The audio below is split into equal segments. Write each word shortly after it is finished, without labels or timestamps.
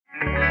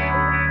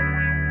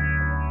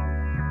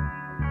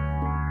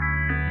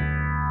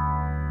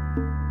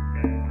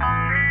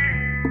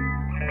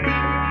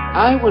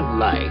I would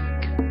like,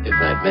 if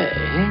I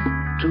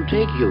may, to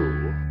take you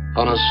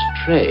on a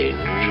strange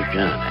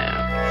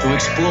journey. To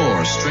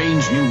explore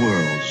strange new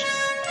worlds.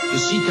 To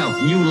seek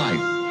out new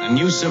life and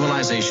new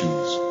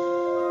civilizations.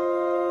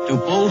 To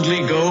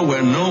boldly go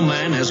where no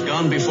man has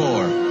gone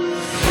before.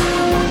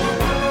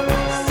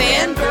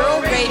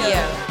 Fangirl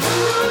Radio.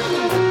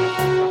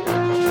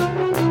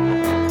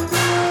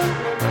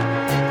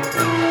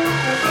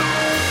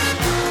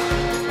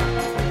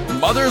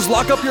 Mothers,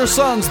 lock up your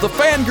sons. The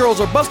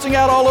fangirls are busting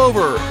out all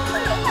over.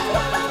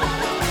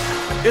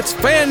 It's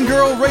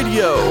Fangirl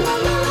Radio.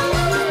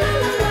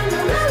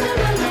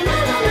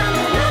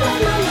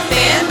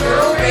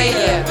 Fangirl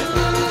Radio.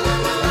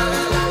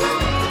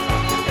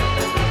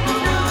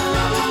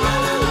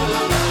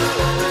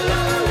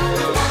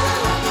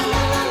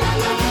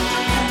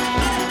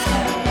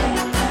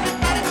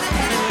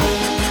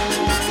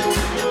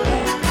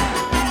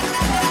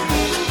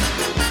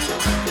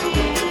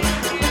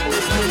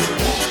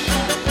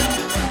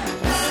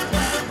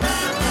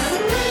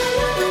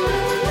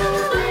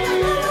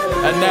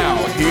 And now,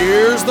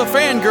 here's the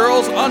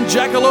Fangirls on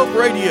Jackalope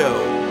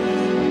Radio.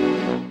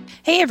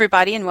 Hey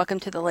everybody, and welcome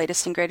to the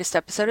latest and greatest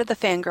episode of the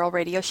Fangirl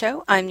Radio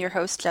Show. I'm your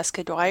host,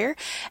 Jessica Dwyer,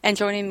 and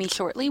joining me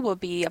shortly will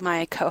be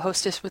my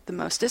co-hostess with the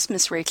mostest,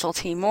 Miss Rachel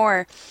T.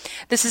 Moore.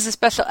 This is a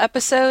special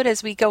episode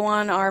as we go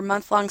on our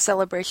month-long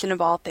celebration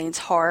of all things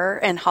horror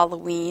and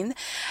Halloween.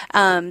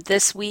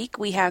 This week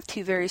we have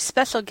two very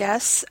special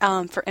guests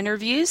for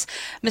interviews,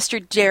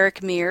 Mr.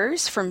 Derek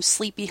Mears from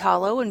Sleepy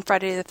Hollow and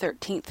Friday the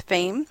 13th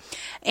fame,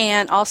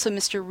 and also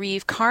Mr.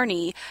 Reeve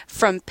Carney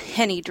from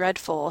Penny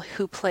Dreadful,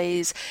 who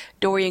plays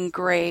Dorian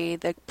Gray,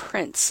 the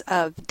Prince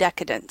of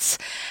Decadence.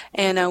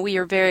 And we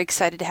are very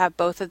excited to have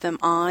both of them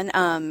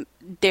on.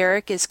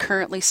 Derek is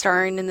currently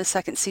starring in the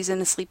second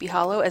season of Sleepy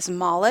Hollow as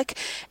Moloch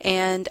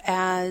and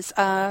as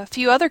a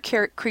few other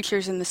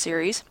creatures in the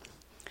series.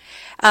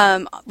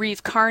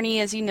 Reeve Carney,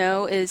 as you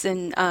know, is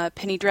in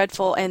Penny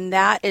Dreadful, and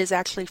that is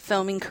actually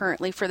filming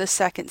currently for the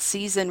second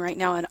season right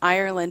now in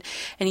Ireland,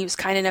 and he was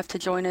kind enough to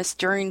join us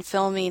during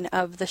filming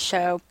of the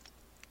show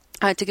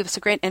to give us a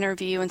great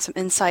interview and some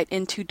insight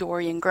into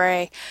Dorian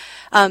Gray.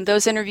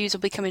 Those interviews will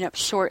be coming up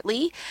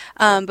shortly.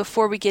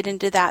 Before we get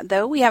into that,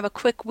 though, we have a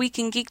quick Week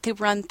in Geek to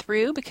run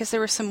through because there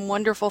were some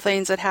wonderful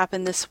things that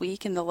happened this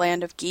week in the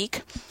land of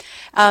geek.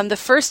 The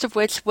first of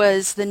which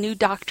was the new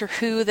Doctor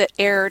Who that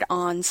aired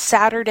on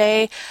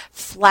Saturday.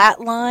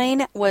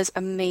 Flatline was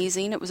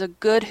amazing. It was a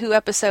good Who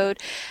episode.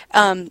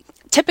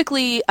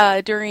 Typically,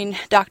 during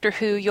Doctor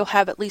Who, you'll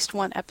have at least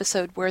one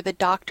episode where the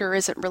Doctor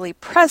isn't really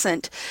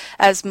present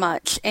as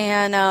much.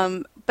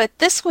 And but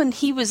this one,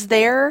 he was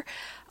there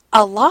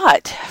a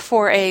lot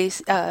for a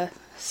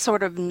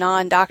sort of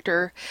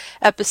non-Doctor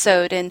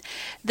episode. And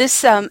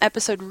this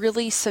episode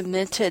really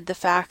cemented the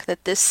fact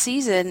that this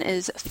season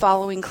is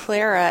following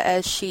Clara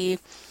as she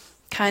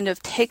kind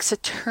of takes a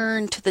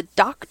turn to the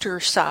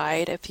Doctor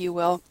side, if you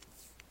will.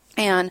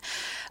 And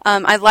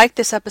I liked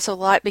this episode a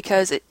lot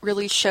because it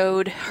really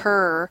showed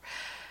her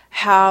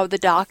how the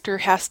Doctor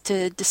has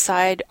to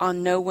decide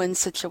on no-win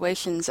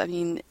situations. I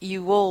mean,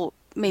 you will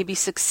maybe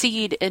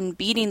succeed in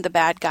beating the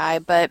bad guy,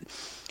 but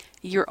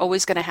you're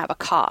always going to have a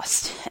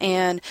cost.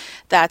 And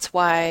that's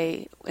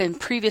why in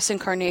previous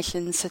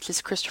incarnations, such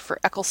as Christopher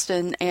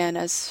Eccleston and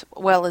as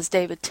well as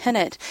David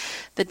Tennant,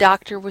 the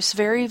Doctor was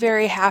very,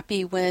 very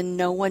happy when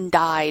no one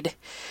died,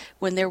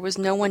 when there was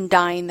no one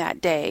dying that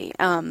day,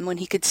 when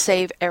he could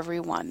save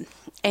everyone.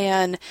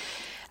 And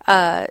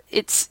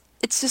it's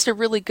just a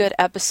really good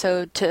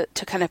episode to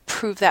kind of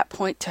prove that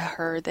point to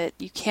her that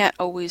you can't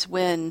always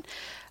win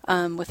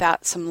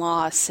without some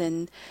loss.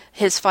 And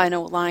his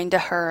final line to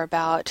her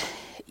about,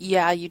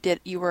 yeah,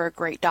 you were a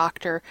great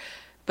doctor,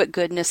 but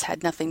goodness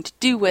had nothing to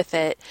do with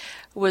it,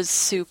 was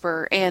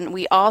super. And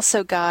we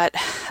also got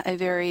a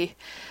very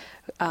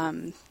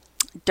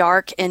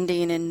dark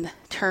ending in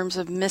terms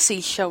of Missy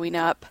showing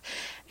up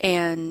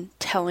and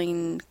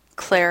telling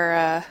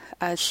Clara,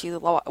 as she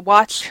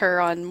watched her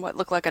on what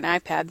looked like an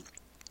iPad,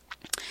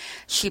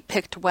 she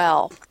picked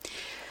well.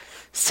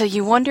 So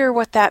you wonder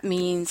what that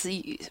means.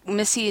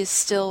 Missy is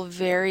still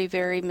very,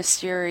 very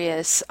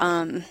mysterious.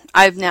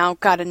 I've now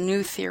got a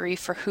new theory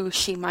for who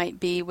she might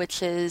be,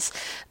 which is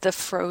the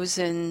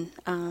frozen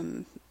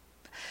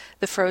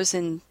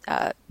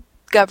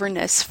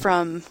governess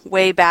from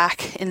way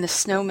back in the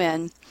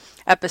Snowman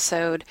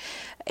episode.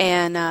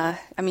 And, I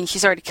mean,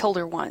 she's already killed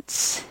her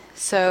once.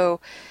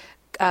 So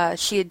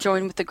she had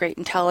joined with the Great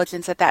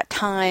Intelligence at that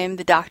time.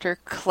 The Doctor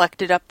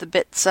collected up the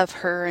bits of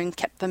her and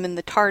kept them in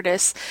the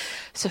TARDIS.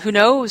 So who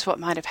knows what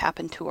might have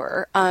happened to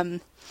her.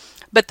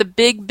 But the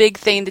big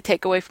thing to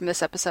take away from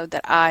this episode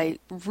that I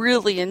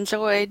really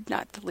enjoyed,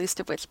 not the least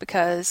of which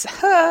because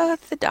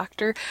the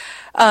Doctor,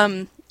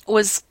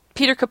 was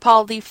Peter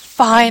Capaldi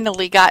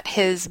finally got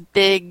his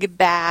big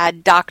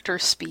bad doctor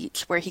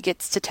speech where he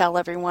gets to tell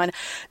everyone,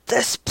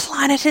 this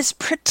planet is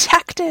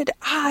protected.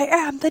 I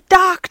am the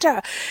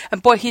Doctor.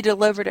 And boy, he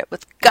delivered it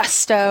with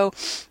gusto.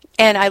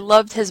 And I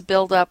loved his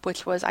build-up,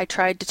 which was, I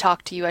tried to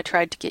talk to you, I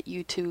tried to get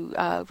you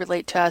to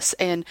relate to us,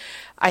 and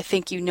I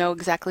think you know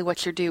exactly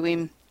what you're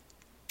doing.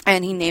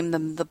 And he named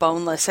them the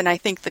Boneless. And I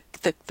think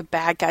the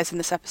bad guys in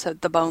this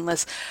episode, the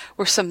Boneless,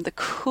 were some of the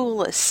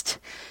coolest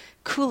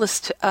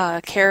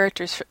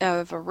characters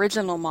of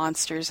original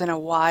monsters in a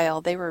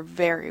while. They were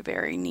very,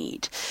 very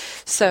neat.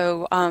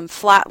 So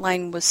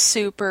Flatline was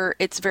super.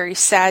 It's very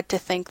sad to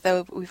think,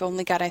 though, we've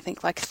only got, I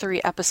think, like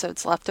 3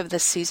 episodes left of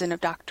this season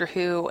of Doctor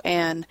Who,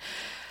 and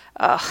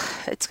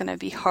it's going to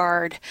be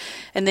hard.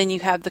 And then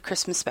you have the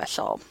Christmas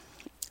special.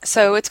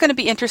 So it's going to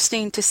be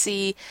interesting to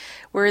see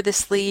where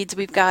this leads.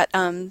 We've got,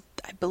 I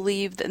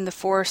believe, In the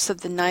Forest of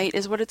the Night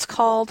is what it's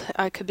called.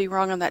 I could be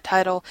wrong on that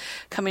title.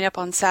 Coming up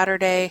on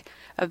Saturday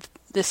of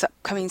this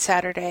upcoming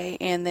Saturday.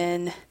 And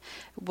then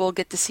we'll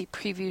get to see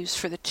previews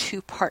for the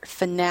 2-part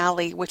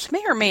finale, which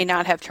may or may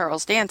not have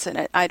Charles Dance in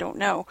it. I don't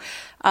know.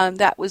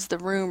 That was the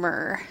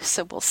rumor.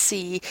 So we'll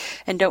see.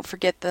 And don't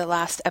forget, the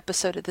last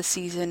episode of the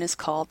season is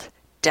called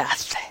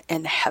Death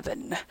in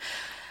Heaven.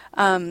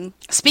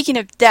 Speaking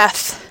of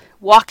death,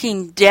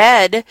 Walking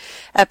Dead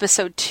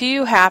episode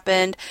 2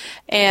 happened,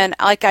 and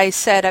like I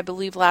said, I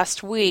believe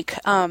last week,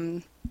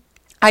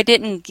 I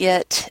didn't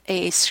get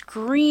a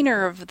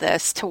screener of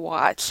this to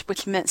watch,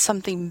 which meant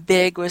something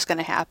big was going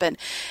to happen,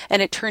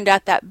 and it turned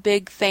out that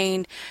big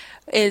thing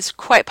is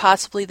quite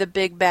possibly the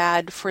big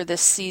bad for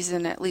this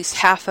season, at least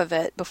half of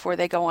it, before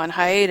they go on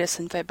hiatus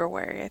in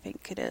February, I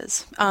think it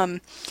is.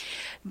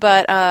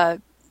 But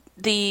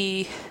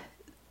the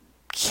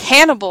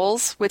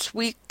cannibals,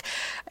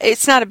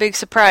 it's not a big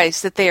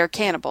surprise that they are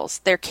cannibals.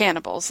 They're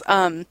cannibals.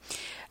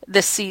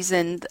 This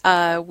season,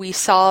 we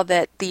saw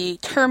that the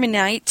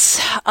Terminites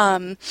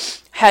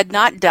had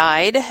not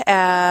died,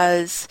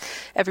 as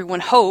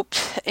everyone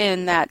hoped,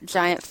 in that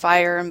giant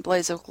fire and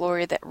blaze of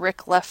glory that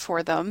Rick left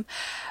for them.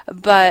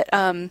 But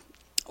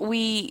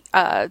we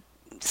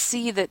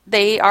see that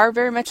they are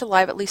very much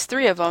alive, at least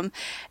 3 of them,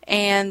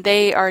 and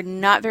they are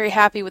not very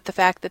happy with the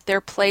fact that their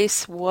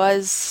place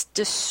was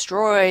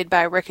destroyed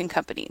by Rick and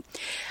company.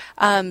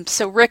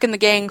 So Rick and the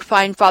gang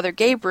find Father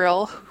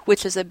Gabriel,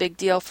 which is a big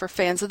deal for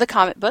fans of the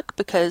comic book,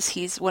 because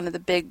he's one of the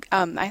big,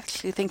 I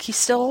actually think he's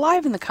still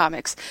alive in the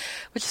comics,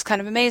 which is kind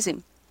of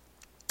amazing.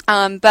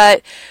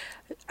 But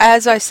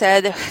as I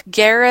said,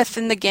 Gareth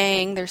and the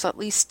gang, there's at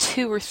least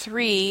 2 or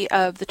 3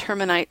 of the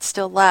Terminites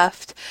still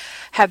left,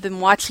 have been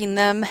watching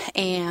them,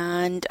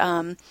 and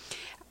bad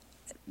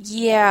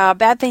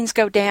things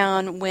go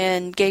down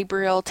when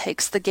Gabriel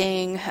takes the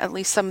gang, at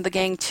least some of the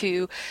gang,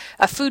 to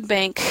a food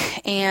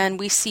bank, and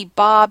we see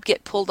Bob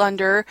get pulled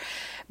under.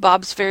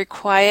 Bob's very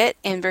quiet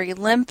and very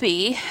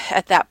limpy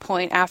at that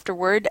point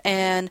afterward,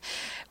 and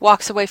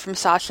walks away from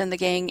Sasha and the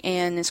gang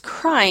and is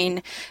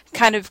crying,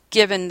 kind of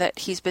given that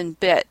he's been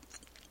bit.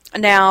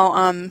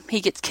 Now,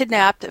 he gets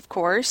kidnapped, of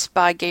course,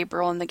 by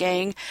Gabriel and the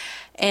gang,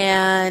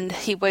 and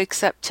he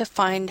wakes up to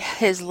find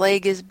his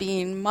leg is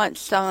being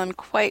munched on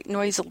quite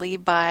noisily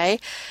by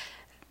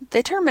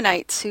the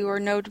Terminites, who are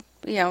no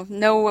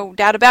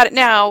doubt about it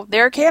now,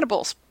 they're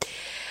cannibals.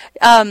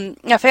 Now,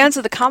 fans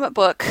of the comic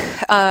book,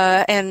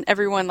 and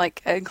everyone,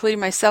 including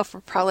myself,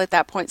 were probably at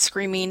that point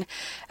screaming,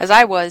 as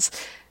I was,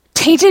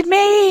 "Tainted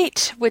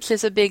meat!" which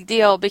is a big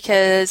deal,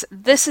 because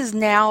this is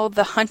now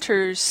the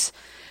Hunters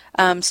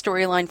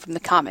storyline from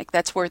the comic.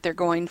 That's where they're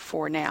going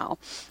for now.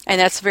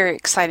 And that's very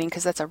exciting,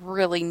 because that's a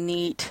really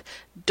neat,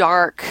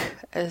 dark,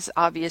 as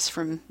obvious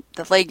from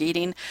the leg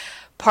eating,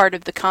 part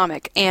of the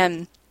comic.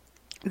 And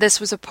this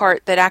was a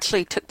part that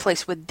actually took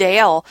place with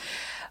Dale,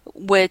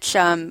 which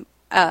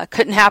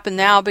couldn't happen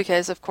now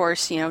because, of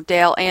course,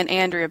 Dale and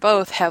Andrea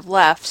both have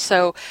left.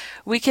 So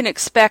we can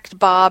expect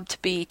Bob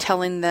to be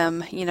telling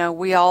them,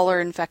 we all are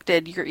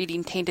infected, you're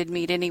eating tainted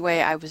meat anyway,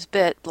 I was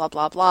bit, blah,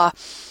 blah, blah.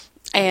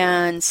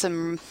 And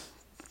some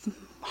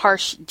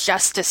harsh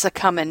justice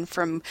a-coming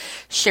from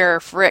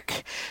Sheriff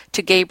Rick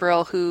to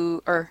Gabriel,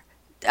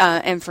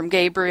 and from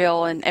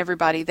Gabriel and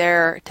everybody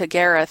there to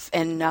Gareth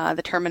and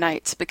the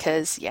Terminites,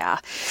 because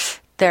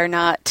they're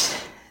not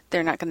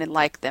going to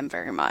like them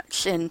very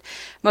much, and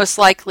most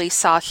likely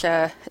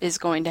Sasha is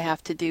going to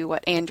have to do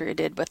what Andrea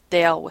did with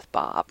Dale with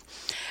Bob.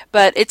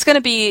 But it's going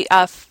to be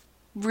a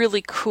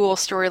really cool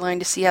storyline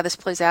to see how this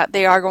plays out.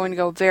 They are going to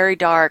go very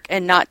dark,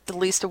 and not the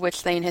least of which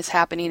thing is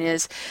happening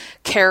is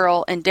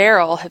Carol and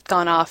Daryl have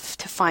gone off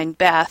to find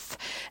Beth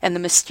and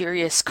the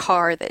mysterious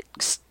car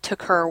that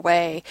took her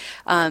away.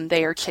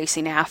 They are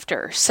chasing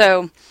after.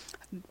 So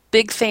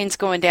big things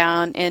going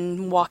down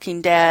in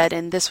Walking Dead,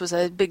 and this was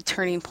a big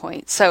turning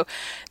point. So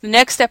the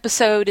next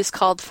episode is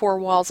called 4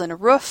 Walls and a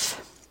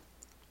Roof.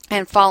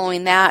 And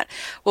following that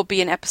will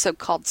be an episode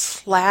called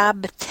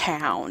Slab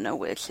Town,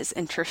 which is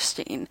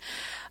interesting.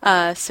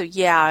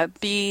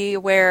 Be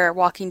aware,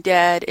 Walking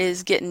Dead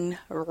is getting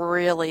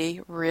really,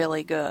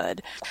 really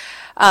good.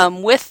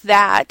 With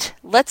that,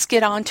 let's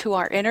get on to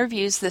our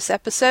interviews this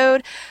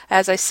episode.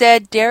 As I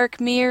said,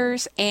 Derek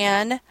Mears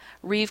and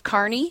Reeve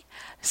Carney.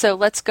 So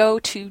let's go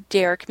to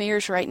Derek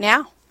Mears right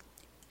now.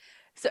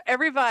 So,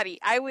 everybody,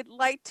 I would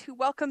like to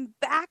welcome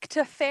back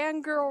to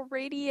Fangirl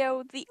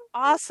Radio the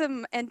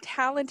awesome and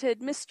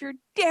talented Mr.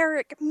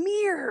 Derek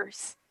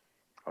Mears.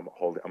 I'm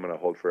going to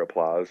hold for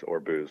applause or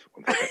booze.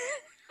 1 second.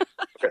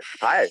 Okay.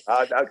 Hi,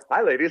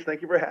 hi, ladies.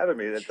 Thank you for having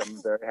me.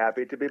 I'm very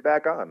happy to be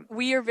back on.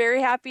 We are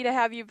very happy to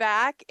have you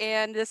back,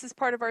 and this is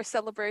part of our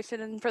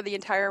celebration. And for the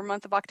entire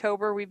month of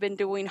October, we've been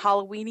doing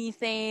Halloweeny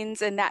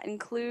things, and that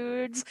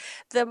includes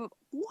the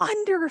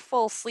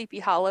wonderful Sleepy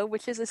Hollow,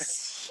 which is a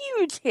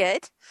huge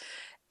hit.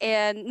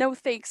 And no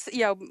thanks,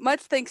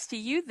 much thanks to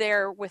you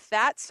there with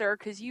that, sir,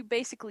 because you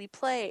basically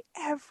play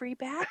every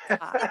bad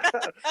guy.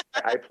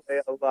 I play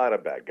a lot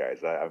of bad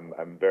guys.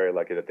 I'm very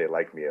lucky that they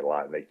like me a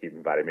lot, and they keep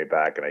inviting me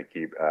back. And I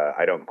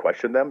don't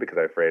question them because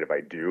I'm afraid if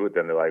I do,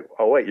 then they're like,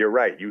 "Oh wait, you're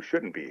right. You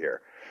shouldn't be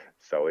here."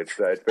 So it's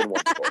been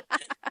wonderful.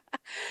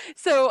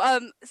 So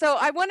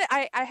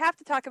I have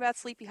to talk about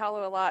Sleepy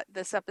Hollow a lot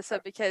this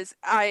episode because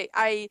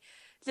I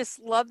just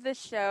love this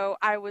show.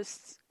 I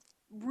was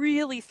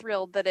really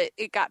thrilled that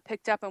it got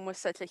picked up and was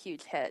such a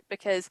huge hit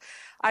because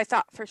I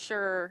thought for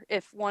sure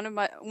if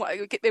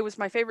it was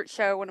my favorite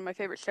show, one of my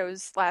favorite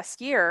shows last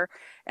year,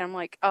 and I'm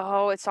like,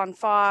 oh, it's on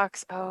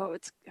Fox,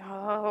 but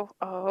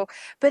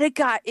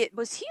it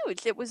was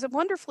huge. It was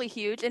wonderfully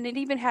huge, and it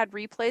even had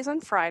replays on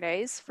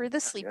Fridays for the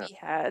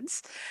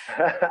sleepyheads.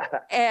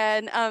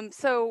 And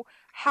so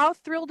how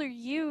thrilled are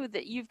you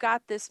that you've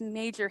got this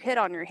major hit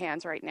on your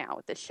hands right now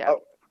with this show?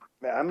 Oh.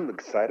 Man, I'm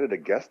excited to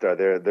guest star.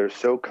 They're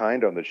so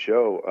kind on the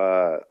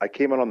show. I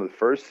came on the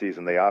first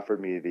season. They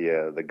offered me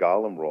the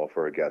Gollum role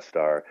for a guest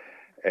star,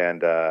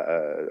 and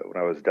when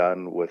I was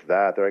done with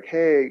that, they're like,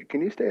 "Hey,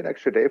 can you stay an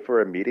extra day for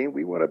a meeting?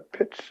 We want to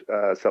pitch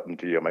something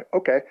to you." I'm like,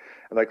 "Okay."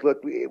 I'm like,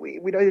 "Look, we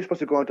know you're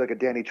supposed to go into like a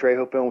Danny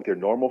Trejo film with your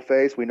normal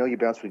face. We know you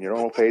bounce between your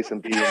normal face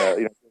and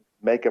being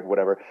makeup or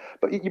whatever,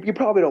 but you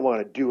probably don't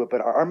want to do it.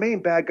 But our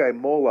main bad guy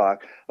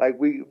Moloch,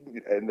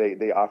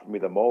 they offered me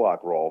the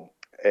Moloch role."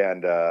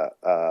 And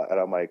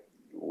I'm like,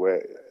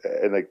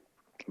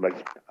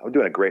 I'm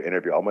doing a great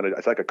interview.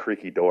 It's like a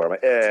creaky door. I'm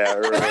like,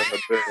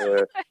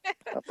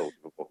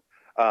 unbelievable.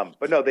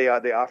 But no, they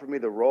offered me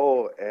the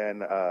role,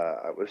 and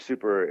I was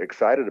super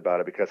excited about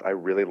it because I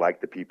really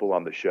like the people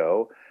on the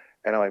show.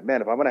 And I'm like,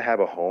 man, if I'm going to have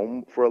a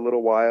home for a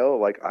little while,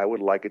 like I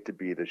would like it to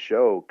be the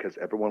show because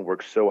everyone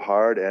works so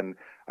hard. And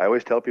I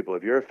always tell people,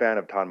 if you're a fan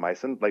of Ton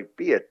Meissen, like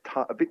be a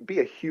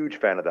huge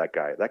fan of that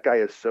guy. That guy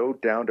is so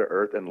down to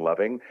earth and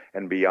loving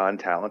and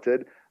beyond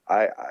talented.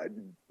 I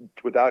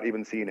without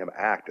even seeing him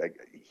act,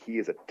 he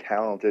is a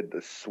talented,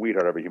 the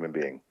sweetheart of a human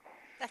being.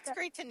 That's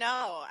great to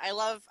know. I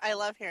love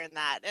hearing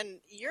that. And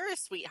you're a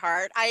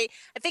sweetheart. I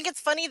think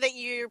it's funny that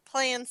you're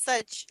playing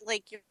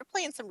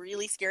some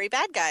really scary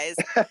bad guys.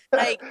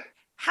 Like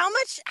how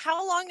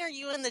long are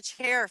you in the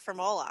chair for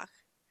Moloch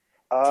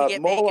to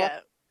get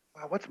makeup?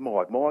 What's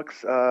Moloch?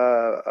 Moloch's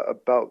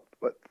about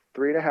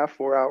 3.5,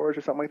 4 hours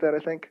or something like that, I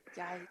think.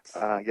 Yikes.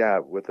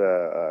 With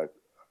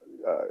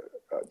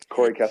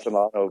Corey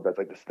Castellano. That's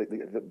like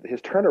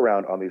his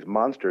turnaround on these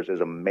monsters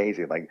is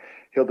amazing. Like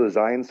he'll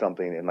design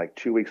something and like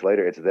 2 weeks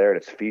later it's there and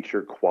it's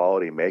feature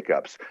quality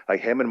makeups.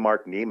 Like him and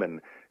Mark Neiman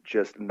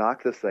just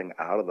knock this thing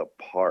out of the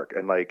park.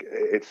 And like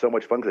it's so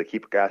much fun because they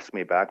keep asking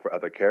me back for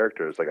other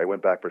characters. Like I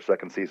went back for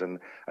second season.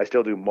 I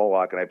still do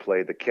Moloch and I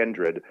played the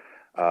Kindred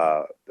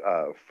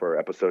for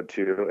episode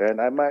 2,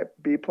 and I might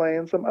be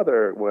playing some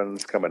other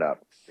ones coming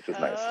up, which is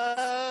nice.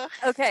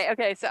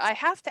 Okay. So I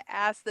have to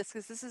ask this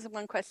because this is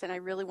one question I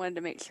really wanted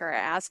to make sure I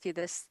asked you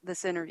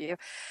this interview.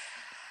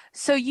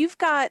 So you've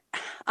got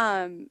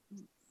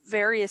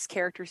various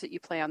characters that you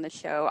play on the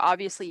show.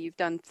 Obviously, you've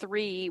done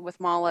 3 with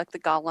Moloch, the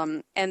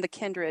Gollum, and the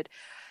Kindred.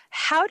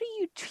 How do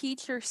you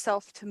teach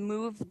yourself to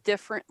move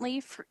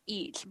differently for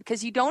each?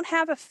 Because you don't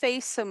have a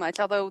face so much,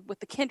 although with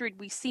the Kindred,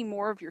 we see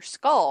more of your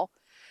skull.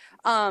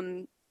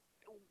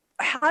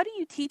 How do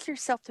you teach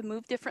yourself to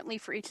move differently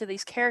for each of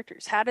these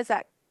characters? How does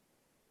that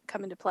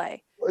come into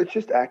play? Well, it's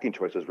just acting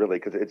choices, really,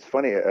 because it's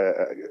funny.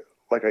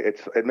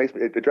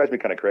 It drives me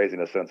kind of crazy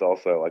in a sense.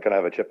 Also, I kind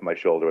of have a chip on my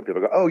shoulder when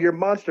people go, "Oh, you're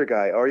monster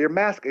guy," or "You're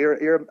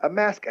a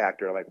mask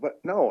actor." I'm like, "What?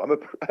 No, I'm a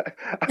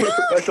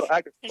professional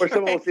actor." Or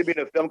someone will see me in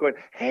a film going,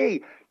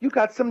 "Hey, you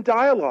got some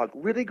dialogue.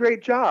 Really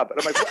great job."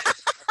 And I'm like,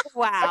 "What?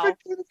 Wow,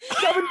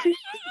 17?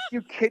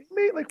 You kidding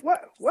me? Like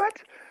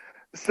what?"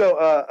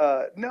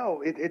 So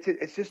no,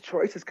 it's just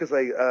choices because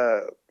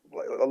a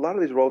lot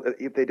of these roles,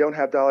 if they don't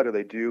have dialogue or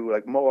they do,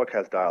 like Moloch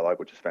has dialogue,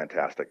 which is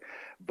fantastic,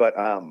 but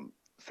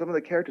some of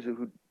the characters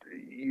who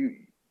you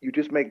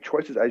just make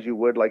choices as you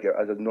would like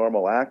as a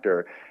normal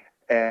actor.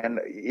 And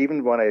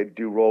even when I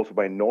do roles with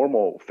my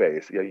normal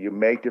face, you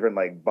make different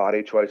like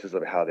body choices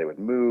of how they would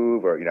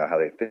move or how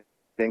they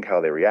think,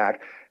 how they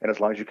react. And as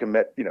long as you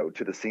commit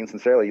to the scene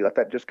sincerely, you let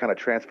that just kind of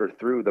transfer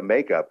through the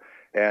makeup.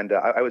 And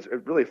I was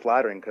really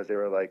flattering because they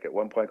were like at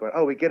one point going,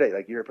 "Oh, we get it.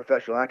 Like you're a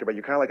professional actor, but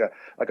you're kind of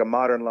like a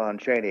modern Lon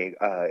Chaney,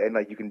 and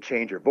like you can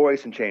change your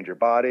voice and change your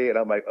body." And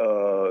I'm like,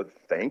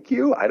 thank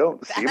you. I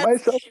don't see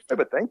myself,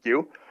 but thank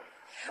you."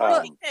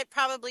 I think that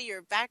probably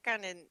your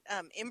background in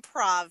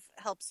improv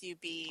helps you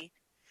be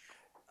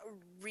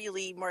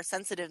really more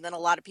sensitive than a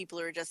lot of people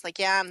who are just like,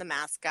 yeah, I'm the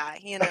mask guy,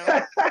 you know.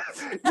 Yeah.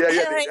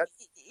 Like,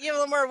 you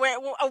have a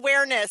little more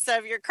awareness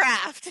of your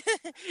craft.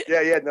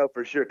 Yeah, no,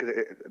 for sure. Because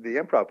the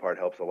improv part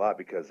helps a lot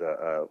because,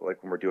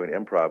 like when we're doing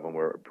improv, when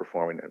we're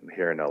performing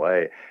here in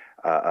LA,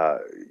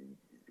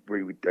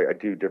 I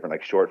do different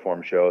like short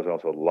form shows and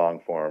also long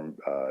form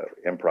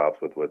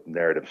improvs with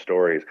narrative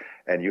stories,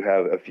 and you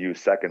have a few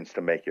seconds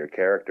to make your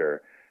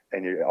character,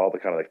 and all the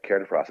kind of like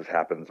character process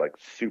happens like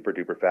super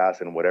duper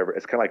fast, and whatever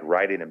it's kind of like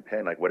writing in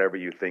pen, like whatever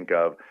you think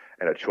of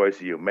and a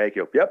choice you make,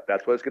 yep,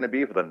 that's what it's going to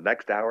be for the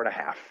next hour and a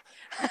half.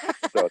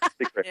 So it's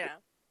pretty crazy. Yeah.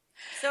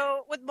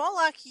 So with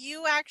Moloch,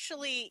 you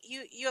actually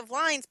you have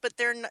lines, but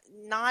they're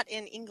not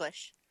in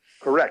English.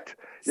 Correct.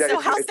 Yeah. So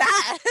how's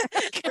that?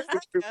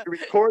 We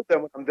record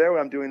them when I'm there,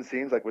 when I'm doing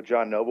scenes like with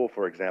John Noble,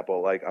 for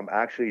example. Like I'm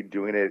actually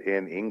doing it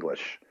in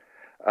English,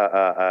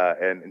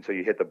 and so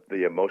you hit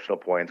the emotional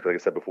points. Like I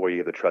said before, you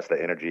have to trust that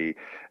energy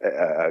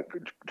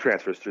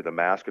transfers through the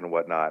mask and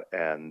whatnot,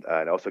 and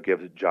it also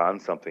gives John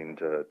something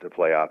to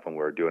play off when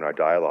we're doing our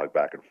dialogue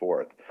back and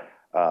forth.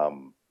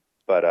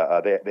 But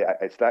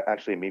it's not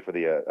actually me for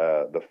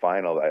the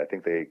final. I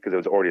think because it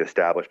was already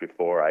established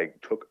before I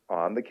took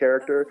on the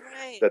character,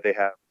 that they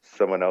have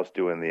someone else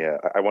doing the.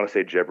 I want to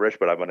say gibberish,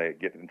 but I'm going to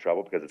get in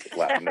trouble because it's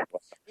Latin.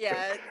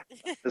 Yeah,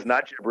 it's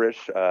not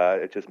gibberish.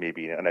 It's just me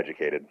being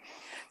uneducated.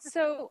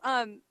 So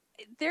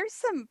there's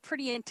some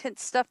pretty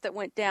intense stuff that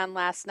went down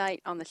last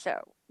night on the show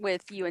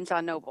with you and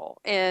John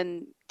Noble.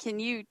 And can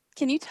you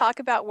talk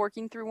about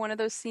working through one of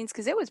those scenes,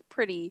 because it was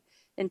pretty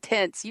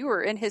intense? You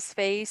were in his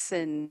face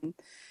and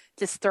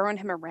just throwing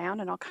him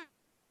around and all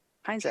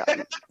kinds of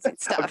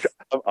stuff.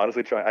 I'm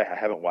honestly trying. I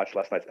haven't watched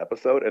last night's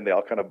episode, and they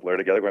all kind of blur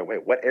together. Going,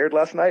 wait, what aired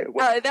last night?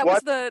 That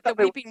was the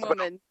weeping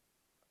woman.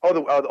 Oh,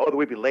 the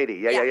weeping lady.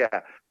 Yeah.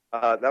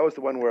 That was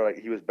the one where like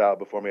he was bowed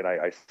before me, and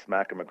I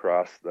smack him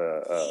across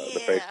the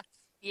face.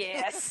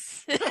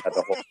 Yes.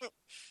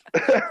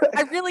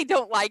 I really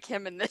don't like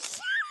him in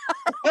this.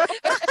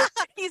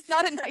 He's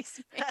not a nice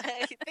man.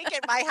 I think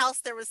at my house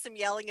there was some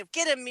yelling of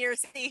 "Get him,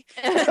 Mercy."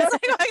 That's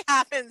like what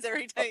happens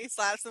every time you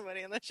slap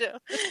somebody on the show.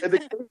 And the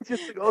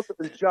craziest thing also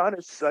is John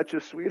is such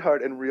a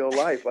sweetheart in real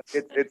life. Like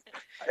it's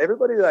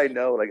everybody that I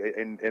know, like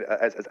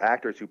as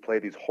actors who play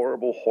these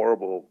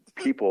horrible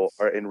people,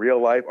 are in real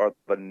life are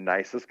the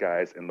nicest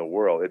guys in the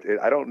world.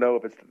 I don't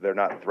know if they're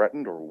not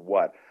threatened or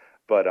what,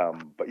 but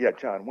yeah,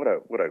 John, what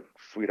a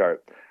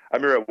sweetheart. I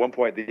remember at one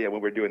point when we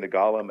were doing the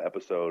Gollum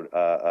episode,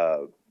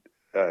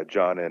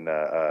 John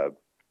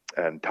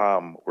and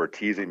Tom were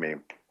teasing me.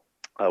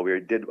 We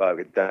did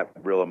that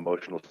real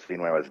emotional scene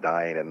when I was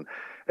dying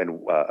and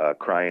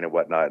crying and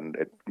whatnot, and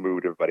it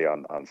moved everybody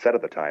on set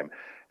at the time.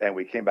 And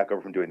we came back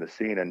over from doing the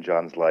scene, and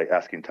John's like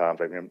asking Tom,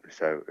 like,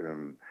 so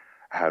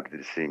how did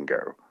the scene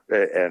go?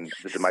 And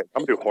this is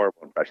I'm doing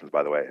horrible impressions,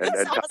 by the way. And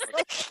Tom,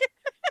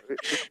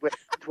 like,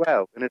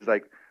 12, and it's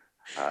like,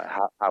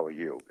 how are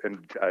you?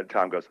 And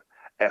Tom goes,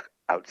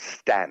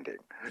 outstanding.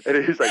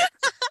 And he's like,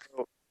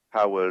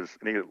 how was,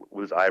 and he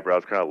with his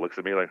eyebrows kind of looks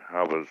at me like,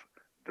 how was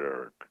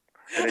Dirk?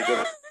 And he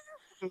goes,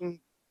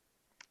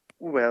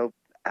 well,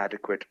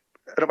 adequate.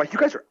 And I'm like, you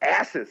guys are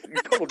asses.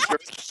 You total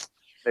jerks.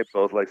 They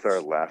both like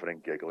started laughing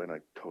and giggling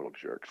like total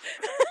jerks.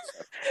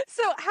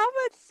 So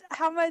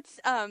how much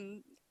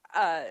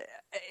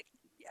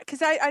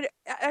because I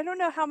don't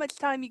know how much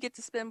time you get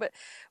to spend, but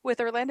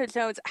with Orlando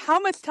Jones, how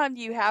much time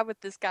do you have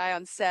with this guy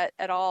on set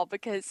at all?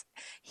 Because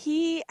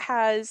he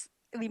has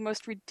the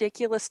most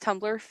ridiculous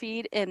Tumblr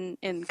feed in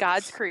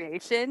God's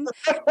creation,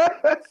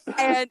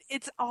 and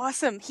it's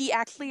awesome. He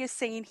actually is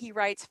saying he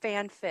writes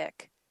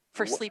fanfic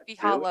for Sleepy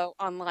Hollow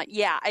online.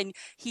 Yeah, and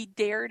he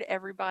dared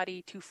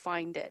everybody to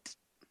find it.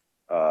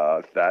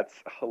 That's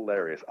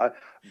hilarious.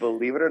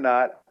 Believe it or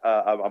not,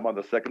 I'm on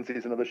the second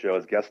season of the show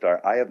as guest star.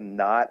 I have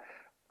not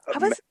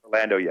met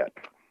Orlando yet.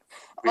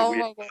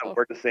 We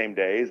work the same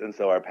days, and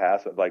so our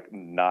paths have like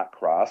not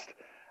crossed.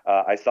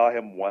 I saw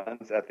him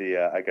once at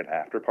the like an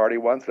after party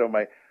once, and I'm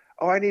like,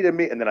 oh, I need to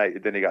meet. And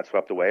then he got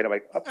swept away, and I'm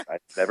like, oh, I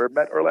never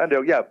met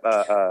Orlando. Yeah,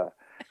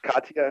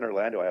 Katya and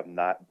Orlando, I have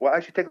not. Well,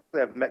 actually,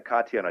 technically, I've met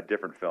Katya on a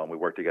different film. We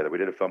worked together. We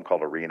did a film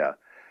called Arena,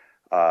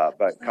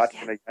 but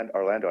Katya and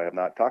Orlando, I have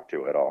not talked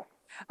to at all.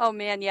 Oh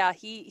man, yeah,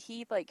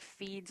 he like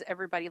feeds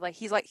everybody. Like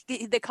he's like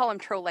they call him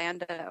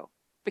Trollando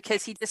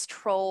because he just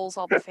trolls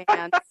all the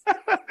fans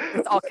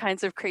with all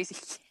kinds of crazy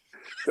shit.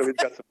 So he's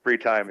got some free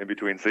time in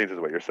between scenes, is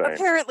what you're saying.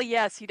 Apparently,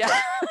 yes, he does.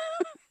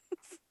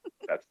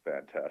 That's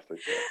fantastic.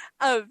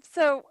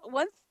 So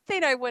one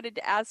thing I wanted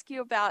to ask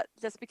you about,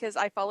 just because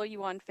I follow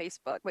you on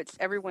Facebook, which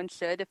everyone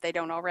should if they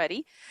don't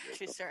already.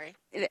 True story.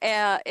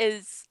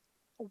 Is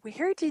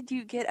where did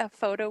you get a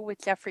photo with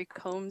Jeffrey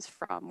Combs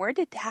from? Where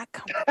did that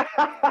come from?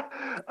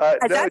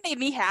 That made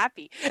me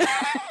happy.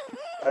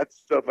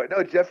 That's so funny.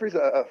 No, Jeffrey's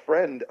a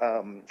friend.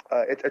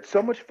 It's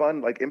so much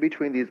fun. Like in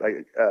between these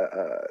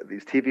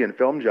TV and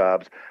film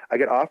jobs, I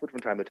get offered from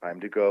time to time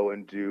to go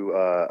and do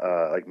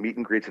like meet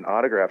and greets and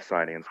autograph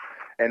signings.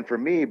 And for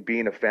me,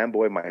 being a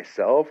fanboy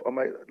myself, I'm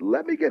like,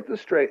 let me get this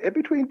straight. In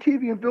between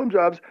TV and film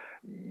jobs,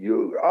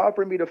 you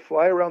offer me to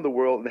fly around the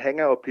world and hang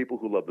out with people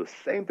who love the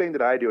same thing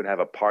that I do and have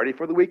a party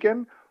for the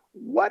weekend.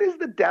 What is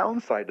the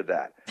downside to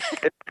that?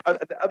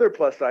 The other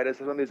plus side is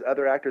some of these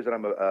other actors that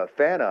I'm a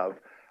fan of.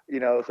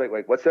 It's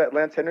like, what's that,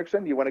 Lance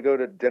Henriksen? You want to go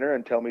to dinner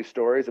and tell me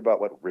stories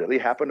about what really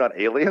happened on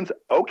Aliens?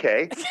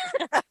 Okay.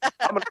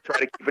 I'm going to try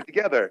to keep it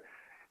together.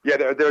 Yeah,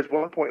 there's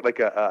one point, like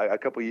a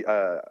couple.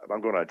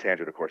 I'm going on a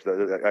tangent, of course.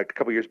 A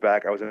couple years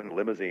back, I was in a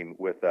limousine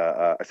with.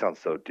 I sound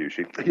so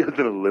douchey. I was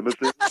in a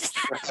limousine.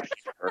 I've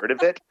heard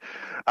of it.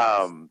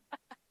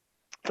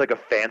 It's like a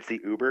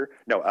fancy Uber.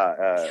 No,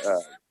 I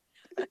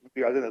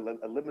was in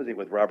a limousine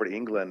with Robert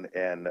Englund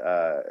and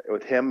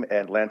with him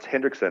and Lance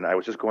Henriksen. I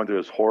was just going through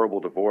this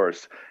horrible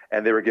divorce,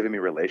 and they were giving me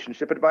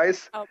relationship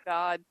advice. Oh,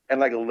 God. And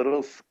like a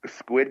little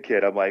squid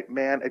kid, I'm like,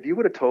 man, if you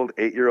would have told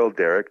 8-year-old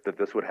Derek that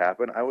this would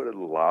happen, I would have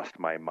lost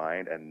my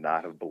mind and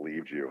not have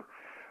believed you.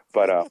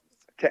 But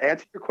to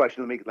answer your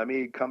question, let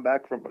me come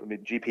back from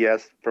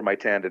GPS for my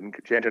tangent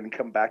and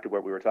come back to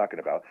what we were talking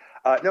about.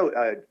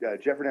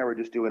 Jeff and I were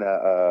just doing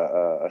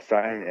a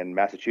signing in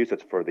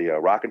Massachusetts for the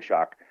Rock and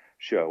Shock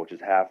show, which is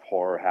half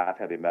horror, half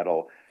heavy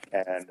metal,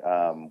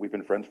 and we've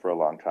been friends for a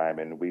long time.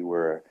 And we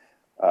were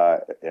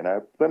in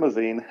a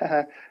limousine,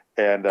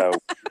 and we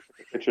took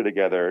a picture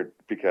together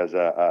because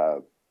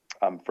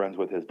I'm friends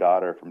with his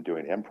daughter from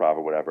doing improv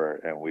or whatever,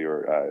 and we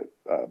were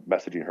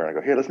messaging her, and I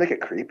go, "Here, let's make it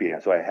creepy."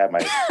 And so I had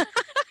my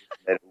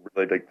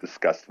really like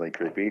disgustingly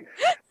creepy,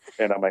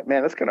 and I'm like,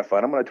 "Man, that's kind of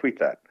fun. I'm going to tweet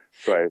that."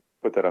 So I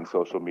put that on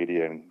social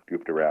media and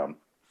goofed around.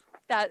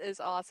 That is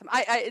awesome.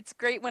 It's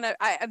great when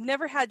I've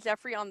never had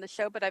Jeffrey on the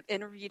show, but I've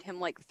interviewed him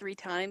like 3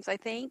 times, I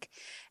think.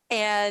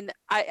 And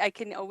I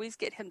can always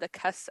get him to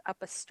cuss up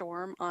a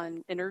storm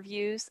on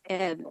interviews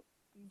and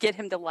get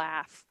him to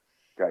laugh.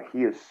 God,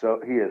 he is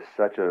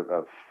such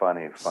a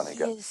funny guy.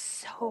 He is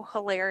so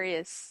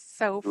hilarious.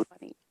 So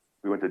funny.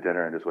 We went to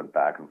dinner and just went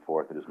back and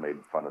forth and just made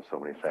fun of so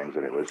many things.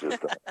 And it was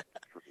just,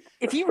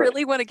 if you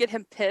really want to get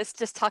him pissed,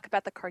 just talk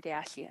about the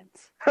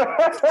Kardashians.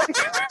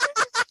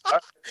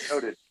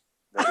 Noted.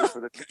 Noted for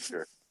the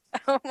future.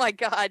 Oh my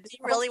God. Do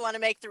you really want to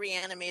make the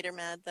Reanimator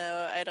mad,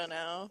 though? I don't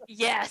know.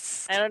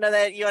 Yes. I don't know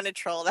that you want to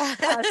troll that.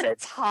 Yes,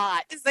 it's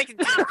hot. It's like a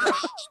deep rage.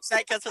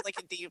 That goes with like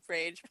a deep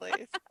rage,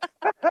 please.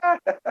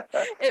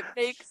 It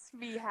makes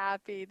me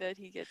happy that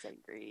he gets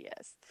angry.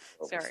 Yes.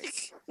 Sorry.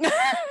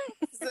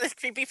 It's a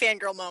creepy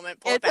fangirl moment.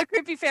 It's a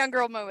creepy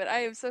fangirl moment.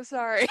 I am so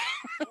sorry.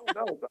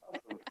 No, it's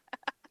awesome.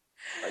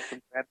 Write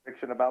some fan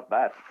fiction about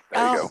that.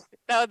 There you go.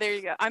 Oh, there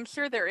you go. I'm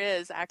sure there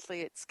is. Actually,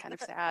 it's kind of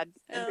sad.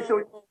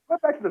 So, going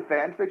back to the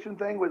fan fiction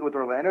thing with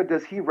Orlando,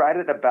 does he write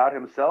it about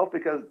himself?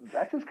 Because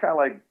that's just kind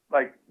of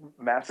like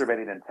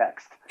masturbating in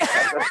text.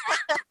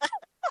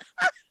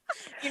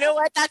 You know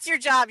what? That's your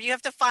job. You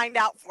have to find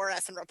out for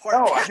us and report.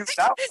 No, I do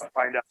not want to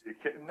find out. You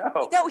kidding?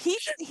 No. No,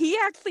 he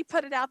actually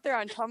put it out there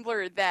on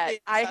Tumblr that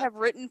I have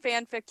written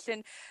fan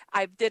fiction.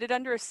 I did it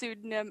under a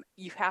pseudonym.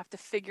 You have to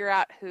figure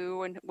out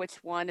who and which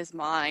one is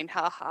mine.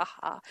 Ha ha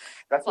ha.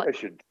 That's what I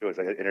should do. Is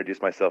I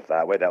introduce myself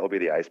that way. That will be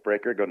the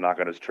icebreaker. Go knock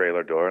on his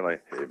trailer door and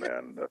like, hey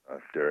man,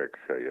 Derek,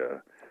 I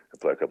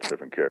play a couple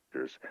different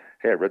characters.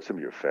 Hey, I read some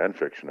of your fan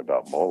fiction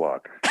about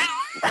Moloch.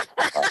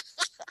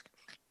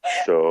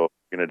 So,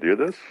 you gonna do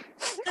this?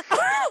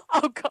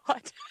 Oh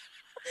God.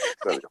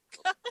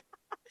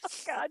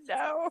 God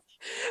no!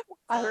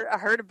 I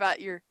heard about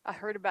your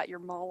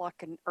Moloch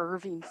and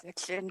Irving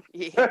fiction.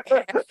 Yeah,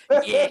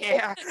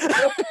 yeah.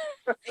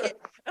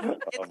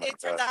 It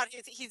turns out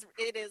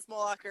it is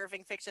Moloch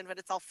Irving fiction, but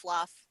it's all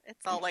fluff.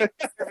 It's all like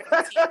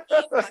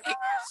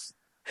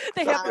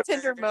they have a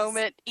tender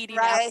moment eating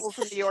apples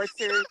in the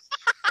orchard.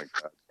 Oh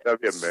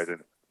that'd be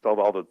amazing.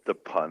 All the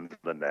puns,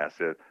 the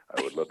NASA.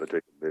 I would love to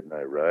take a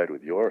midnight ride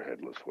with your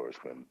headless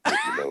horseman. If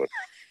you know it.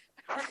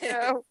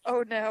 No.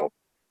 Oh no.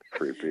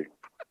 Creepy.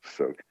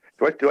 So,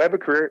 do I have a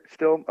career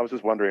still? I was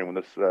just wondering when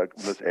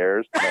this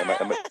airs.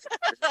 I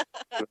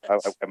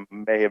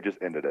may have just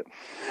ended it.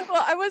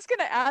 Well, I was going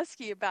to ask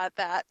you about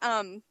that.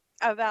 Not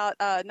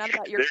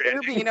about your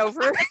career being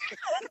over.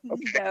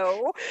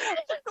 No.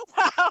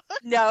 Wow.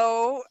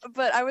 No,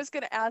 but I was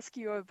going to ask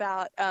you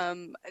about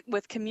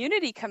with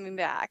Community coming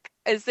back.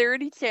 Is there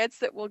any chance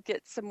that we'll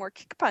get some more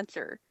Kick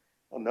Puncher?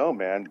 Well, no,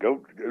 man.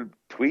 Go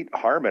tweet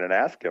Harmon and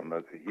ask him.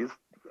 He's.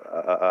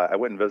 I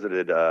went and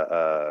visited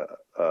the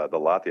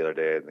lot the other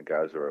day, and the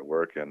guys were at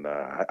work, and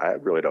I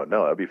really don't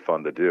know. That'd be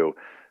fun to do.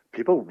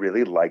 People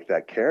really like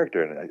that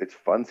character, and it's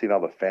fun seeing all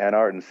the fan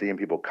art and seeing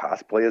people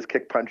cosplay as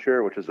Kick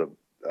Puncher, which is a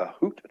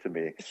hoot to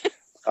me.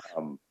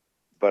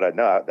 But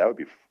no, that would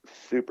be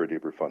super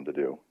duper fun to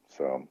do.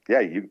 So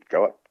yeah, you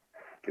go up,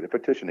 get a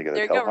petition together.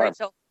 There you go,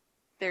 Rachel.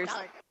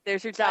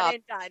 There's your job.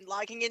 Done.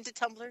 Logging into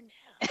Tumblr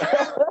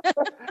now.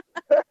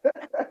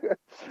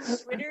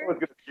 Twitter. I was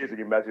going to use a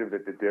message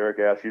that Derek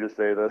asked you to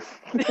say this.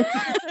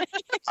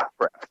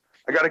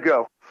 I got to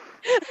go.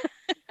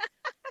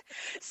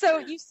 So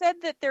you said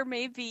that there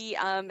may be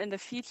in the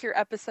future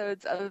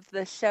episodes of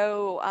the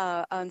show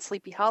on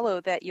Sleepy Hollow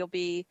that you'll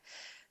be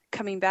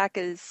coming back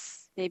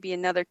as maybe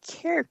another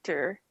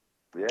character.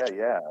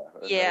 Yeah.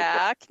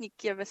 Yeah, can you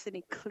give us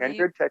any clues?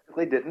 Kendrick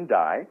technically didn't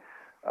die.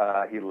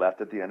 He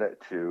left at the end of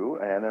 2,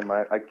 and then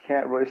I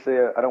can't really say,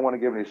 I don't want to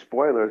give any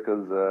spoilers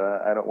because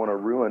I don't want to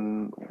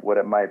ruin what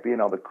it might be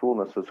and all the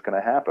coolness that's going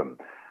to happen.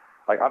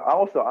 Like,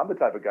 I'm the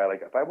type of guy,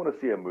 like, if I want to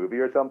see a movie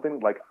or something,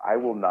 like, I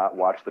will not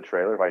watch the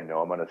trailer if I know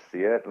I'm going to see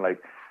it. And, like,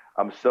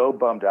 I'm so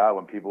bummed out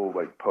when people,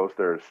 like, post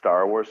their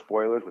Star Wars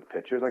spoilers with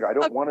pictures. Like, I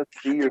don't want to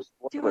see your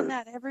spoilers. Doing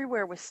that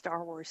everywhere with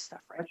Star Wars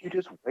stuff right now. You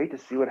just wait to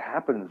see what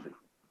happens,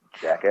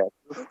 jackass.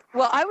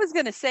 Well, I was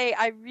going to say,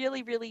 I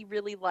really, really,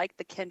 really liked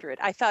the Kindred.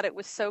 I thought it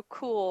was so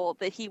cool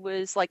that he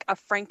was like a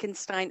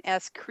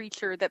Frankenstein-esque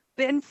creature that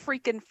Ben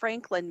freaking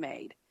Franklin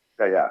made.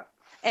 Yeah.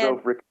 So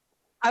freaking.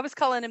 I was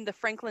calling him the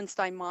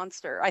Franklinstein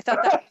monster. I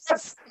thought that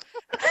was...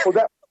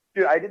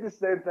 Dude, I did the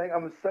same thing.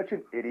 I'm such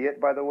an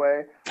idiot, by the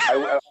way.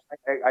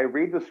 I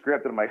read the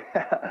script and I'm like,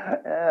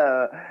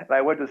 and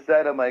I went to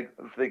set. I'm like,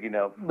 thinking,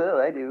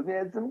 well, I do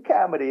some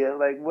comedy. I'm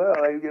like, well,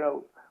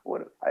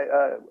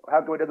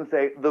 how come it doesn't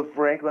say the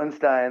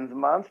Franklinstein's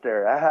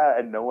monster?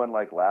 And no one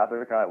like laughed. They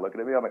were kind of looking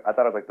at me. I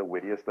thought it was like the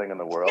wittiest thing in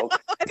the world.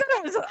 I thought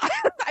it was.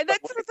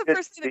 That's the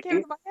first thing that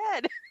came to my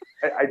head.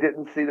 I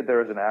didn't see that there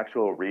was an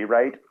actual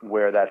rewrite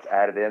where that's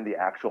added in the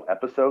actual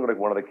episode. Like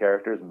one of the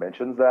characters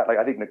mentions that. Like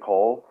I think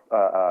Nicole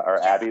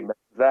or Abby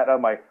mentions that.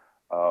 I'm like,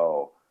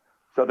 oh.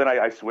 So then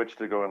I switched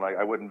to going like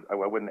I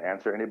wouldn't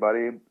answer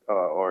anybody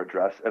or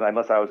address, and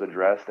unless I was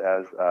addressed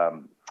as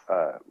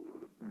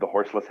the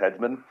horseless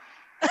headsman.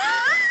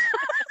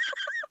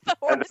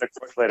 And then of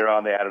course later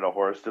on they added a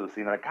horse to the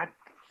scene. I'm like, God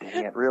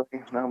dang it, really?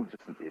 No, I'm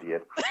just an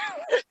idiot.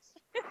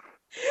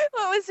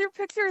 What was your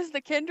picture as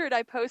the Kindred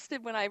I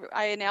posted when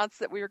I announced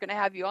that we were going to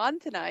have you on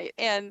tonight?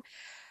 And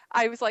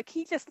I was like,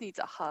 he just needs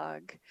a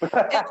hug.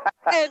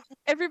 and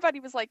everybody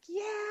was like,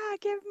 yeah,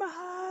 give him a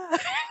hug.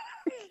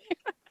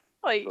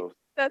 Like,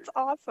 that's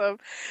awesome.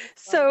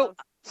 So,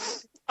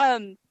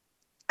 I've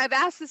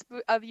asked this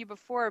of you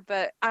before,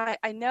 but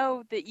I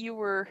know that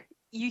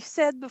you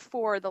said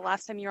before the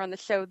last time you were on the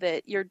show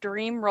that your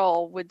dream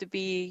role would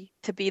be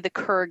to be the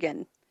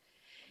Kurgan.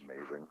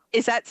 Amazing.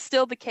 Is that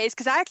still the case?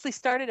 Because I actually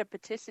started a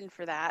petition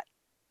for that.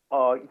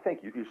 Oh,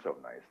 thank you. You're so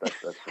nice.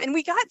 That's and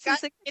we got some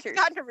signatures. It's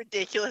gotten a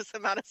ridiculous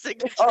amount of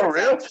signatures. Oh,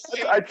 really?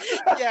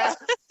 Yeah.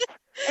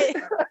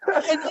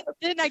 And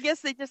then I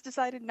guess they just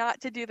decided not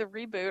to do the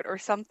reboot or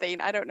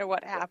something. I don't know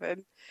what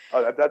happened.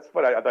 Oh, that's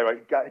funny. I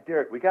thought,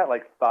 Derek, we got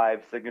like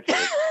 5 signatures.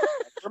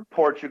 One from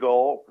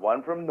Portugal,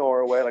 one from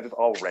Norway, like it's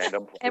all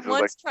random places. And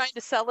one's trying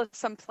to sell us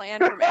some plan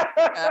from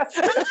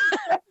Africa.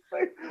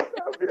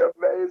 That'd be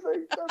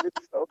amazing. That'd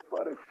be so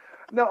funny.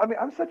 No, I mean,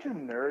 I'm such a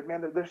nerd,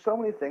 man. There's so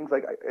many things,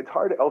 like, it's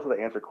hard also to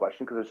answer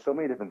questions because there's so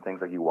many different things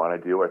that you want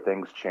to do or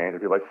things change.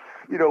 If you're like,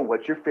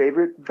 what's your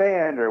favorite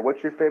band or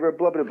what's your favorite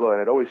blah, blah, blah,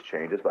 and it always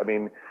changes. But I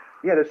mean,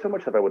 yeah, there's so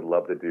much stuff I would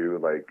love to do,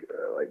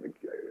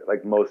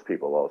 like most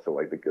people also.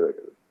 Like,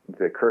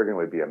 the Kurgan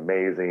would be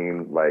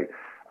amazing. Like,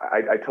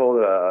 I told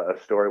a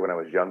story when I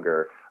was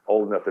younger,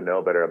 old enough to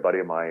know better. A buddy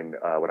of mine,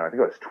 when I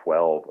think I was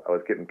 12, I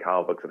was getting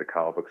comic books at a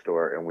comic book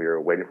store, and we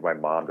were waiting for my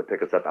mom to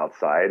pick us up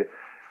outside.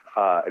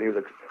 And he was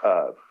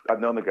like, I've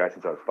known the guy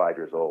since I was 5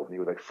 years old. And he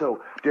was like,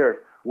 so, Derek,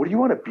 what do you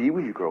want to be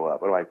when you grow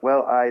up? And I'm like,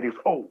 well, and he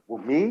goes,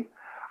 me?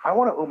 I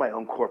want to own my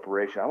own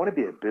corporation. I want to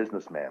be a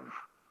businessman.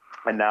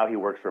 And now he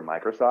works for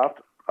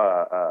Microsoft.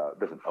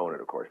 Doesn't own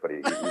it, of course, but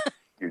he's a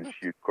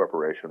huge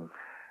corporation.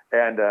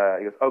 And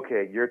he goes,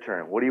 okay, your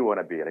turn. What do you want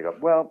to be? And I go,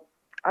 well,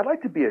 I'd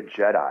like to be a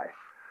Jedi.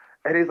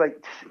 And he's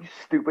like, you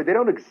stupid. They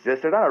don't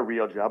exist. They're not a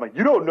real job. I'm like,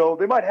 you don't know.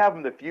 They might have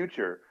them in the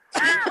future.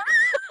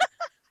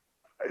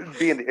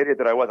 Being the idiot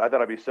that I was, I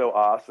thought I'd be so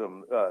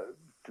awesome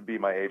to be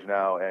my age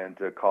now and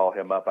to call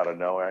him up out of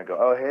nowhere and go,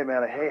 oh, hey,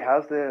 man, hey,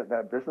 how's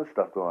that business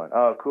stuff going?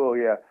 Oh, cool,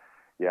 yeah.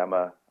 Yeah, I'm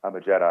a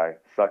Jedi.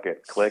 Suck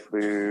it. Click,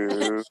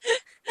 boo.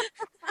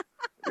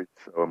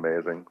 It's so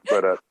amazing.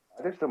 But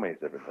there's so many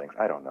different things.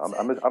 I don't know.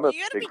 You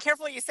got to be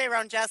careful what you say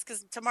around Jess,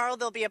 because tomorrow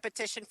there'll be a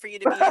petition for you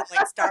to be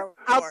like Star Wars.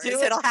 I'll do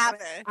it. It'll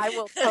happen. I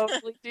will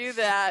totally do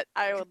that.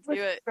 I will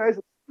do it.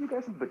 You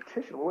guys have a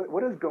petition.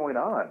 What is going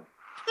on?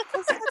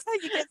 That's how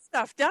you get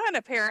stuff done,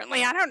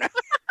 apparently. I don't know.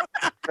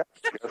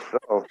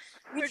 So.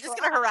 We're just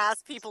going to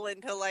harass people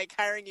into like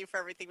hiring you for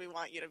everything we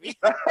want you to be.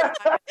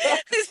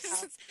 This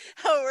is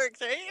how it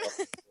works,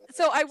 right?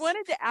 So I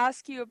wanted to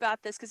ask you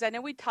about this because I know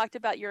we talked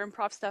about your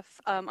improv stuff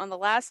on the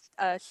last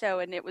show,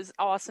 and it was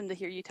awesome to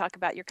hear you talk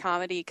about your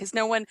comedy because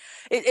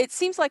it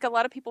seems like a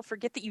lot of people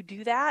forget that you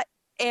do that.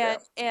 And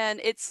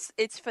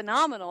it's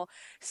phenomenal.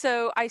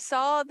 So I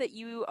saw that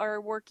you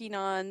are working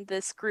on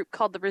this group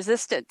called The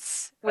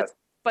Resistance with a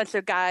bunch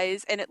of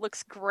guys, and it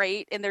looks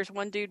great. And there's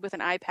one dude with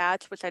an eye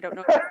patch, which I don't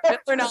know if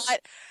it's or not.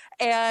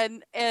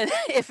 And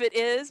if it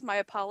is, my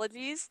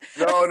apologies.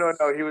 No.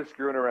 He was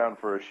screwing around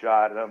for a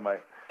shot, and I'm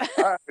like,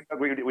 all right.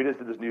 We just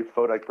did this new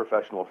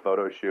professional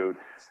photo shoot,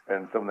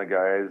 and some of the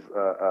guys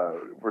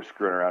were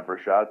screwing around for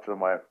shots. So I'm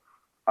like,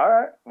 all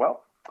right,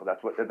 well,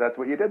 that's what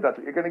you did. That's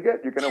what you're gonna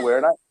get. You're gonna wear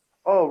an eye.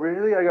 Oh,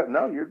 really? I go,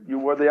 no, you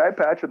wore the eye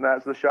patch, and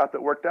that's the shot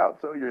that worked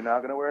out, so you're now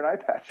going to wear an eye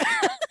patch.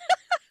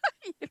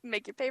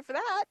 make you pay for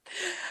that.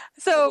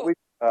 So,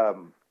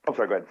 I'm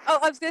sorry, go ahead. Oh,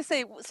 I was going to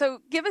say, so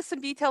give us some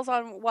details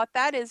on what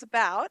that is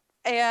about,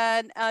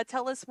 and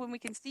tell us when we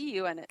can see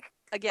you in it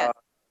again.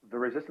 The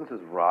Resistance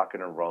is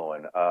rocking and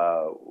rolling.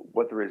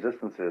 What the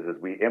Resistance is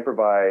we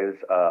improvise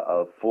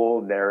a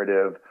full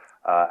narrative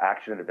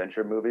action and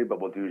adventure movie, but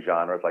we'll do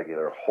genres like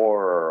either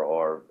horror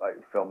or like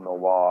film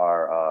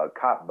noir,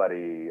 cop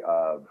buddy.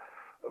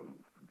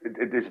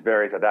 It just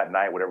varies at that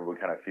night, whatever we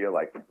kind of feel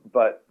like.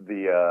 But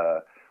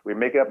we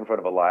make it up in front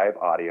of a live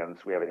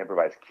audience. We have an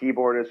improvised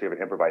keyboardist, we have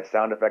an improvised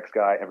sound effects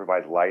guy,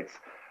 improvised lights.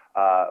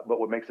 But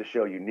what makes the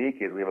show unique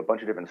is we have a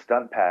bunch of different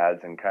stunt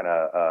pads and kind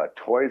of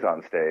toys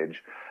on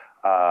stage.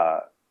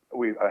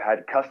 We've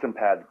had custom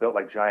pads built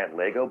like giant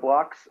Lego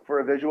blocks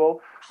for a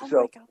visual. Oh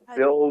So my God.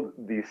 build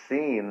these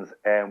scenes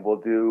and we'll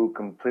do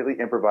completely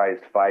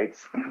improvised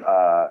fights.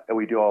 And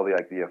we do all the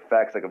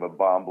effects, like if a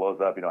bomb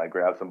blows up, I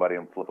grab somebody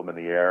and flip them in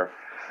the air.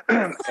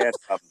 and,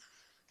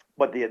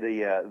 but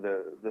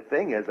the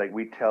thing is, like,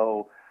 we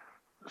tell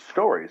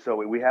stories. So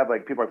we have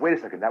like people are like, wait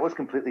a second, that was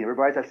completely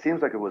improvised. That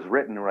seems like it was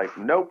written. And we're like,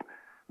 nope.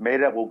 Made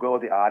it up. We'll go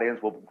with the audience.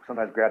 We'll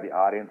sometimes grab the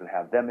audience and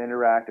have them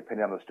interact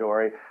depending on the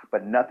story.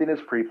 But nothing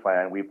is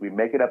pre-planned. We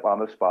make it up on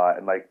the spot.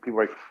 And like people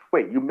are like,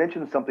 wait, you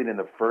mentioned something in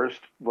the first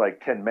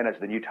 10 minutes,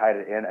 then you tied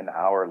it in an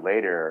hour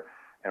later.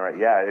 And we're like,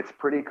 yeah, it's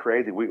pretty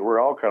crazy.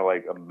 We're all kind of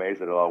like amazed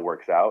that it all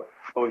works out.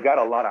 But we've got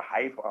a lot of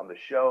hype on the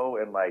show,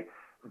 and like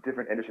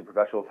different industry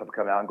professionals have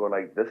come out and going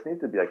like, this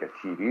needs to be like a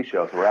TV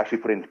show. So we're actually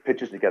putting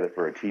pitches together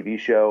for a TV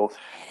show.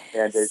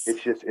 And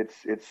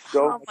it's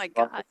so, Oh my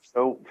God.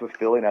 so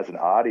fulfilling as an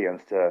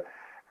audience to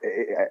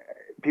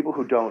people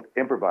who don't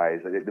improvise.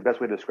 The best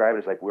way to describe it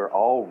is like we're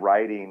all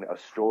writing a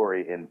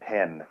story in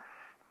pen,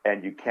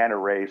 and you can't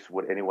erase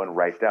what anyone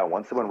writes down.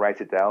 Once someone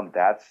writes it down,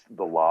 that's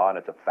the law and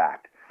it's a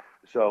fact.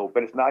 So,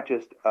 but it's not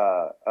just,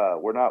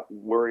 we're not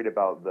worried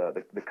about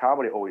the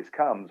comedy always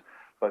comes,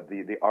 but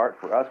the art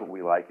for us, what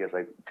we like is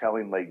like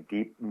telling like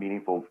deep,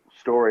 meaningful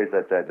stories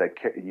that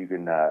you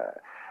can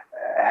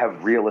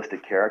have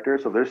realistic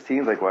characters. So there's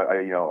scenes like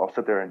I'll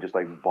sit there and just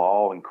like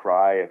bawl and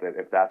cry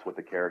if that's what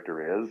the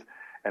character is,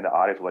 and the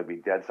audience will like be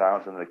dead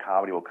silence, and then the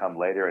comedy will come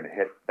later and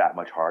hit that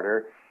much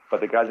harder. But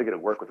the guys I get to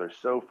work with are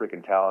so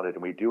freaking talented,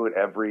 and we do it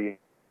every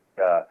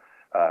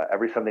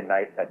Sunday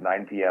night at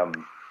 9 p.m.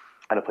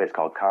 at a place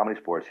called Comedy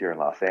Sports here in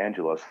Los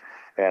Angeles.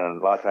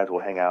 And a lot of times we'll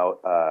hang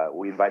out.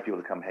 We invite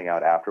people to come hang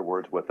out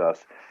afterwards with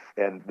us.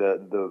 And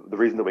the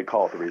reason that we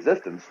call it the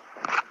Resistance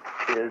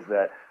is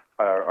that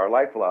our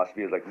life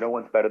philosophy is like no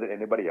one's better than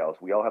anybody else.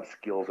 We all have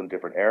skills in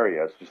different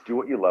areas. Just do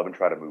what you love and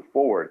try to move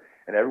forward.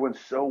 And everyone's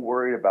so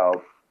worried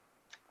about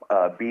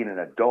being an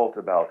adult,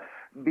 about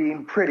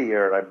being pretty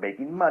or like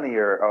making money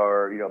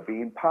or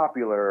being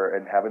popular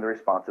and having the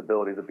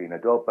responsibilities of being an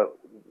adult. But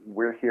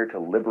we're here to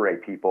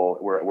liberate people.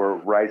 We're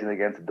rising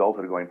against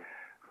adulthood, going,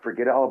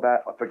 forget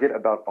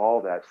about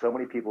all that. So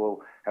many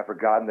people have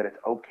forgotten that it's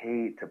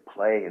okay to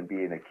play and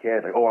being a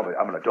kid. Like, oh,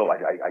 I'm an adult.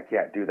 I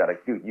can't do that.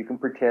 Like, dude, you can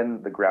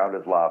pretend the ground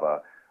is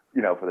lava,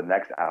 for the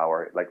next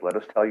hour. Like, let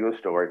us tell you a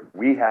story.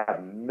 We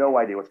have no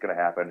idea what's going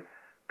to happen.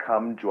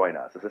 Come join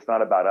us. It's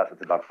not about us.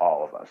 It's about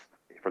all of us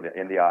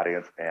in the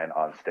audience and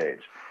on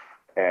stage.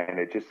 And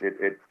it's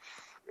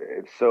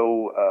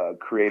so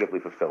creatively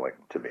fulfilling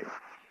to me.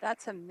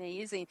 That's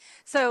amazing.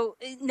 So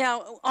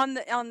now on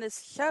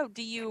this show,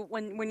 do you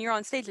when you're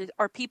on stage,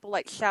 are people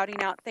like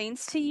shouting out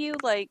things to you,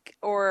 like,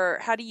 or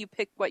how do you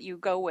pick what you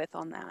go with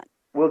on that?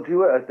 We'll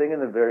do a thing in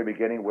the very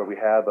beginning where we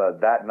have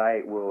that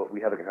night we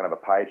have like a kind of a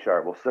pie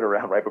chart. We'll sit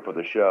around right before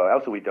the show.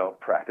 Also, we don't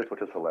practice,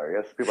 which is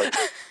hilarious. People are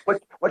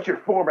like, what's your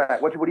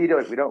format? What are you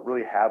doing? We don't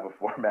really have a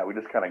format. We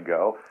just kind of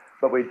go.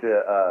 But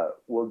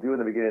we'll do in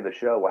the beginning of the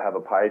show. We'll have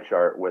a pie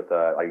chart with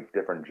like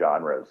different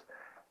genres.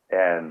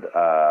 And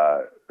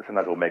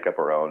sometimes we'll make up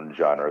our own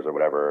genres or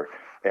whatever.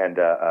 And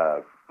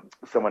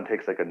someone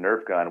takes like a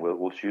Nerf gun.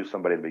 We'll choose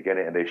somebody in the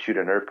beginning, and they shoot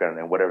a Nerf gun,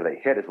 and whatever they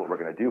hit is what we're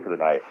going to do for the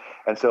night.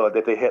 And so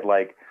if they hit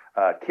like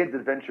kids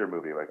adventure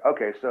movie, like,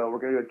 okay, so we're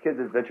going to do a kids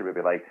adventure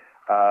movie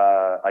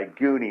like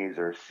Goonies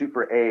or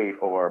Super 8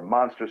 or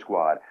Monster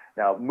Squad.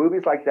 Now,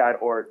 movies like that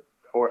or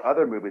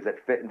other movies that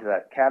fit into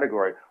that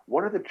category,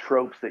 what are the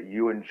tropes that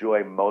you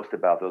enjoy most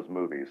about those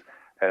movies?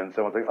 And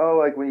someone's like, oh,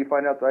 like when you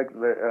find out like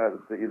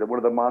one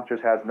of the monsters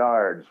has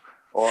nards,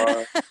 or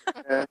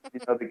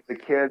the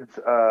kids,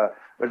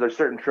 there's a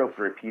certain tropes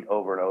that repeat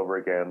over and over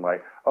again,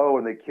 like, oh,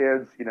 when the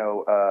kids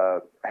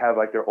have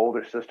like their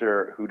older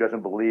sister who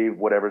doesn't believe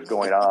whatever's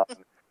going on,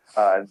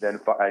 and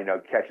then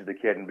catches the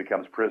kid and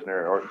becomes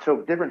prisoner, or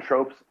so different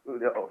tropes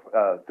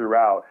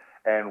throughout,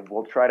 and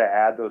we'll try to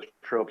add those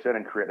tropes in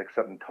and create like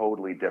something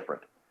totally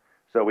different.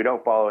 So we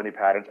don't follow any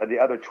patterns. And the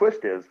other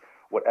twist is,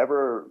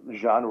 whatever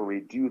genre we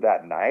do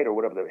that night or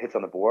whatever that hits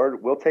on the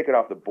board, we'll take it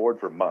off the board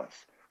for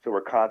months. So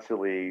we're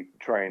constantly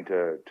trying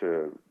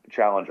to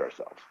challenge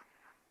ourselves.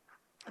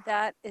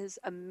 That is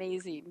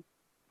amazing.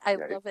 I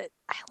love it.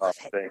 I love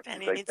it.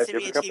 And it needs to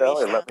be a TV show.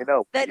 Let me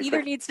know. That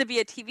either needs to be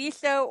a TV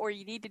show or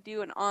you need to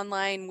do an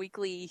online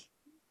weekly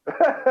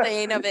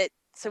thing of it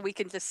so we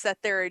can just sit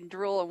there and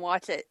drool and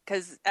watch it,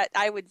 because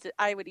I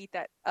would eat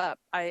that up.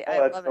 I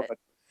that's love so it. much.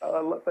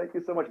 Thank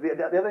you so much. The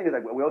other thing is,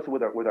 like, we also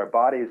with our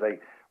bodies,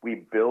 like, we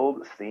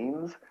build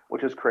scenes,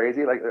 which is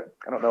crazy. Like,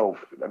 I don't know,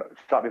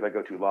 stop me if I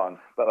go too long,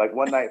 but like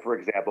one night, for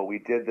example, we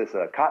did this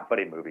Cop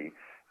Buddy movie,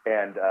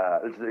 and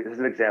this is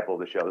an example of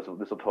the show. This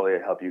will totally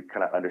help you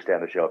kind of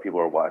understand the show. People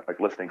are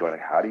listening, going,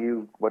 like, how do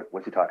you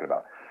what's he talking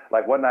about?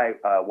 Like one night,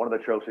 one of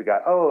the tropes we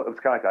got, it was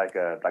kind of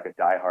like a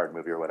Die Hard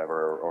movie or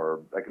whatever,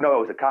 or like, no,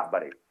 it was a Cop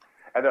Buddy,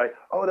 and they're like,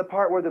 the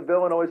part where the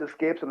villain always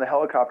escapes in the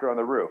helicopter on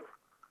the roof.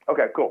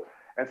 Okay, cool.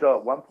 And so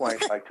at one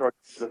point, like towards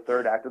the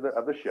third act of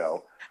the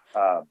show,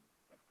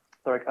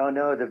 they're like, oh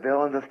no, the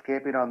villain's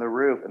escaping on the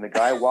roof, and the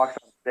guy walks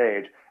on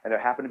stage, and there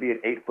happened to be an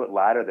 8-foot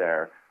ladder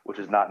there, which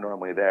is not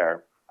normally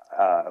there,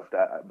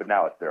 but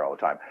now it's there all the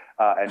time.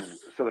 And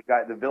so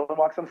the villain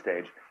walks on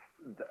stage,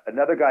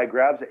 another guy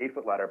grabs the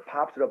 8-foot ladder,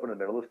 pops it up in the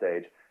middle of the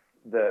stage.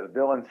 The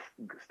villain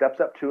steps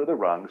up 2 of the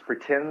rungs,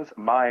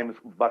 mimes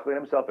buckling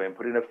himself in,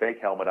 putting a fake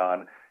helmet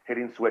on,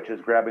 hitting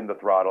switches, grabbing the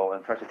throttle,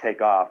 and starts to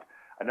take off.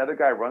 Another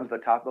guy runs to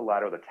the top of the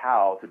ladder with a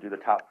towel to do the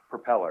top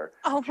propeller.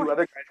 2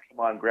 other guys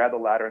come on, grab the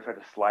ladder, and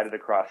start to slide it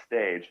across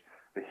stage.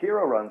 The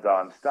hero runs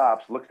on,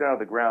 stops, looks down at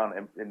the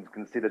ground, and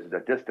can see there's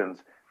a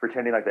distance,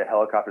 pretending like the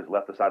helicopter's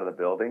left the side of the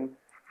building.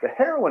 The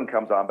heroine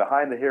comes on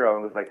behind the hero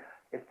and was like,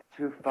 it's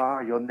too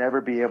far. You'll never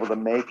be able to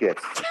make it.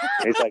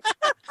 And he's like,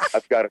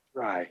 I've got to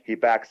try. He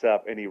backs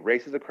up, and he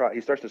races across.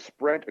 He starts to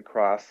sprint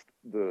across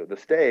the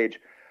stage,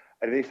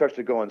 and then he starts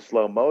to go in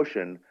slow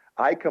motion.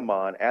 I come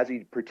on, as he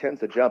pretends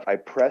to jump, I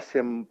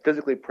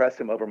physically press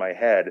him over my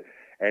head,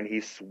 and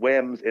he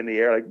swims in the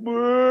air like,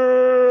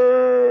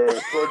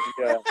 towards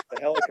the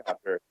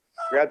helicopter,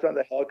 grabs on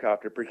the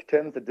helicopter,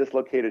 pretends to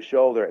dislocate his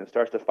shoulder, and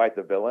starts to fight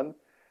the villain.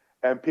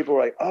 And people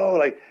were like, oh,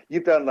 like,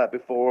 you've done that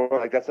before,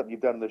 like, that's something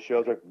you've done in the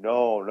shows. Like,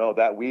 no,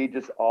 that we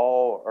just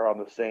all are on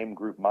the same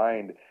group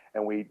mind,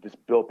 and we just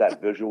built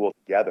that visual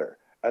together.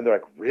 And they're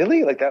like,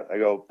 really? Like that? I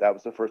go, that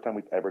was the first time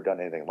we've ever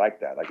done anything like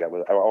that. Like that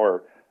was,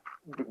 or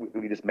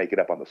we just make it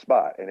up on the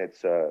spot. And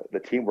it's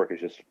the teamwork is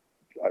just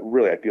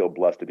really, I feel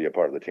blessed to be a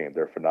part of the team.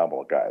 They're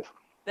phenomenal guys.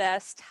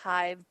 Best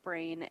hive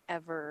brain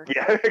ever.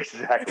 Yeah,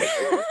 exactly.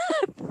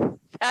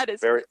 That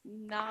is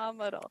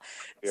phenomenal.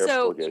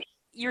 So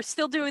you're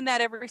still doing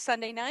that every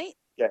Sunday night?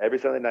 Yeah, every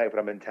Sunday night when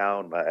I'm in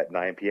town at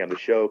 9 p.m. The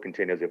show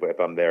continues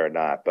if I'm there or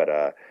not.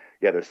 But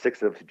yeah, there's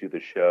 6 of us who do the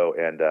show.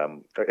 And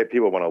if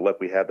people want to look,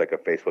 we have like a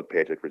Facebook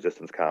page like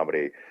Resistance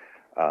Comedy.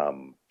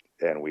 And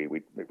we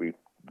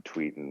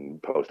tweet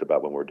and post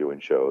about when we're doing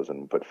shows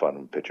and put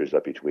fun pictures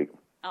up each week.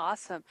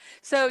 Awesome.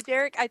 So,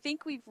 Derek, I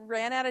think we've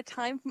ran out of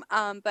time.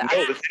 But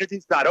no, this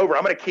interview's not over.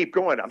 I'm going to keep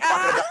going. I'm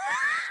talking about.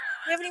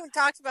 We haven't even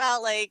talked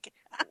about like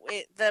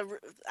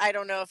I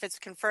don't know if it's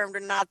confirmed or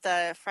not,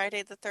 the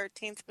Friday the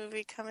 13th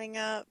movie coming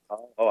up.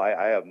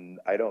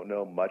 I don't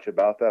know much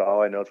about that.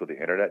 All I know is what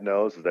the internet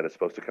knows is that it's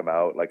supposed to come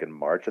out like in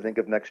March, I think,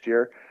 of next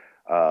year.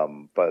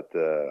 But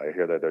I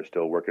hear that they're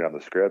still working on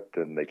the script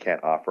and they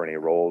can't offer any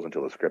roles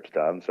until the script's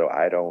done. So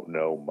I don't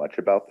know much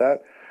about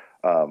that.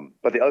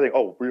 But the other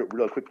thing,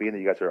 real quick, being that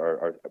you guys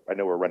are I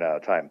know we're running out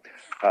of time.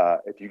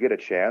 If you get a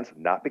chance,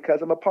 not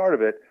because I'm a part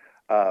of it,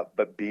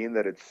 but being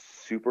that it's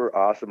super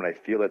awesome and I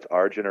feel it's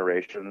our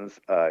generation's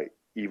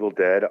Evil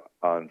Dead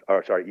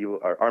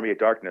Army of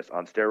Darkness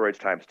on steroids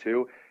times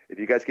 2. If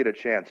you guys get a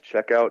chance,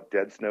 check out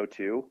Dead Snow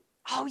 2.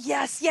 Oh,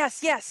 yes.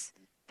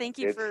 Thank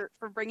you for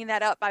bringing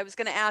that up. I was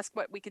going to ask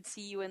what we could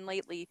see you in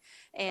lately,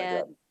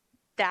 and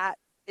that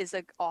is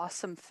an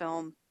awesome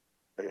film.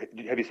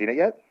 Have you seen it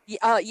yet?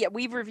 Yeah,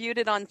 we've reviewed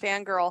it on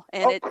Fangirl,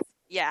 and cool.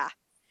 Yeah,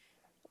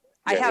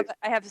 I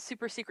have a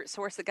super secret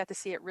source that got to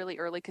see it really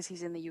early because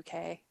he's in the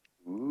UK.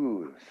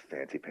 Ooh,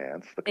 fancy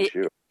pants. Look at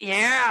you.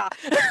 Yeah.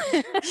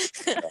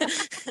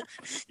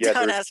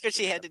 Don't ask what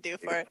she had to do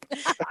for it.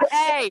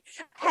 Hey,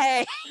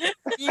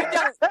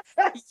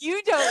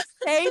 you don't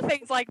say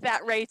things like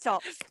that,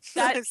 Rachel.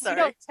 I'm sorry. You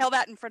don't tell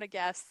that in front of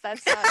guests.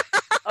 That's not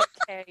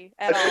okay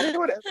at all. Has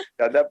anyone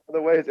done that, by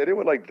the way? Is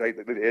anyone like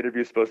the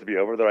interview's supposed to be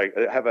over? They're like,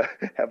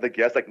 have the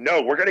guest like,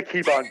 no, we're gonna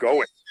keep on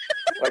going.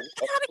 Like,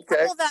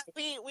 okay. That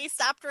we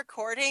stopped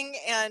recording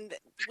and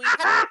we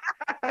had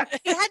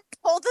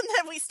told them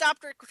that we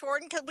stopped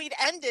recording because we'd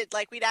ended.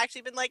 Like we'd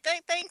actually been like,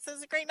 hey, thanks, this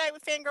is a great night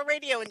with Fangirl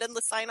Radio, and done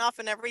the sign off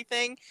and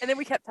everything. And then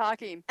we kept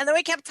talking. And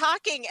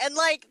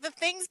like the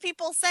things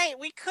people say,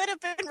 we could have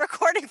been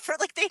recording for,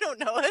 like, they don't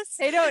know us.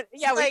 They don't.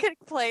 Yeah, like, we could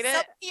have played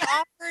it.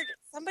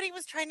 Somebody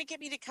was trying to get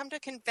me to come to a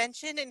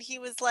convention, and he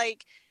was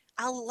like,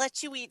 I'll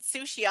let you eat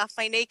sushi off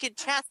my naked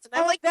chest. And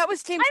I'm like, that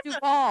was James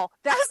Duval.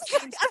 I wasn't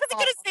going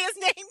to say his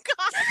name.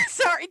 God.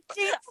 Sorry,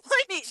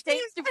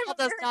 James Duval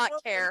does not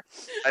care.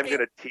 I'm going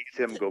to tease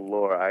him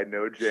galore. I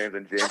know James,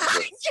 and James.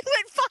 You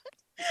went fun.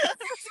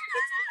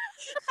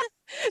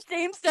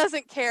 James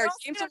doesn't care. Girls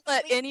James do will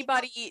let really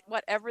anybody eat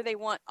whatever they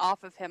want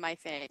off of him, I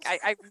think.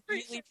 I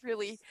really,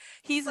 truly,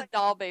 he's a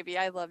doll baby.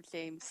 I love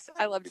James.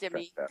 I love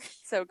Jimmy.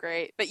 So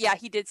great. But yeah,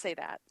 he did say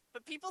that.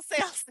 But people say,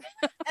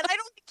 and I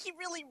don't think he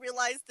really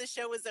realized the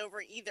show was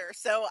over either,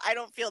 so I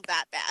don't feel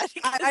that bad.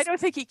 I don't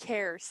think he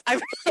cares. I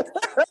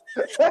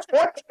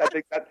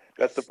think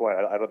that's the point.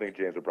 I don't think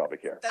James would probably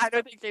care. I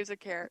don't think James would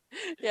care.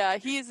 Yeah,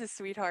 he is a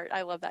sweetheart.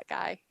 I love that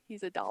guy.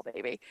 He's a doll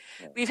baby.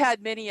 Yeah. We've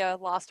had many a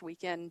lost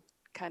weekend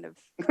kind of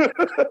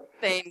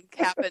thing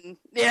happen.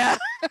 Yeah.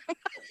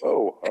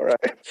 Oh, all right.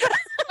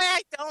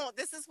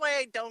 This is why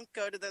I don't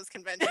go to those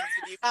conventions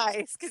with you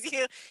guys, because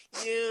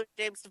you,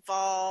 James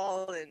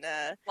Duvall, and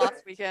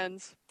lost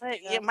weekends.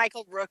 Yeah,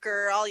 Michael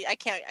Rooker. I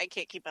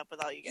can't keep up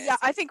with all you guys. Yeah,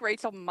 I think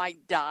Rachel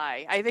might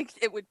die. I think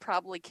it would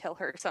probably kill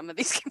her some of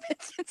these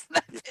conventions.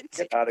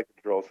 Get out of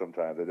control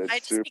sometimes. I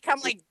just become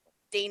like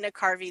Dana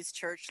Carvey's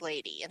church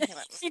lady. And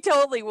she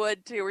totally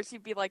would too, where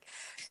she'd be like,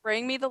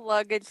 bring me the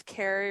luggage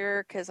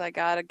carrier because I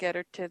gotta get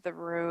her to the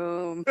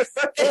room.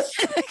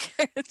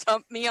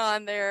 Dump me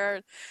on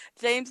there.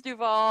 James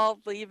Duvall,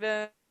 leave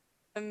him.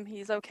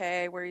 He's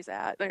okay where he's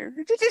at. Right on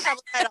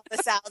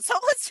this out. So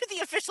let's do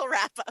the official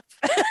wrap up.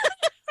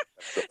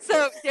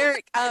 So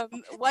Derek,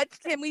 what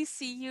can we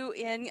see you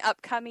in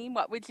upcoming?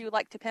 What would you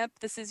like to pimp?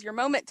 This is your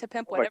moment to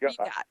pimp whatever you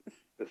got.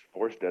 Just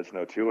force Dead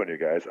Snow 2 on you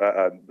guys.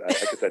 Like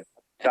I said,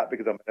 not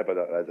because I'm in it, but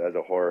as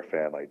a horror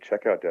fan, like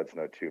check out Dead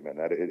Snow 2, man.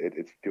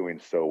 It's doing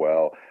so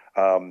well.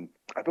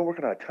 I've been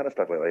working on a ton of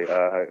stuff lately.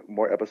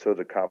 More episodes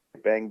of Comedy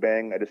Bang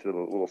Bang. I just did a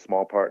little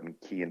small part in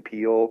Key and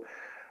Peele.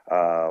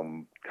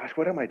 Gosh,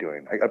 what am I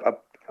doing?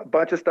 A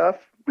bunch of stuff.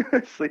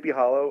 Sleepy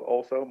Hollow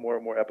also.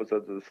 More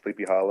episodes of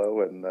Sleepy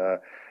Hollow, and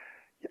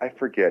I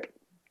forget.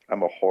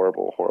 I'm a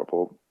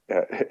horrible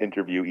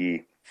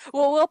interviewee.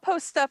 Well, we'll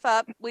post stuff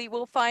up. We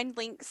will find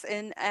links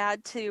and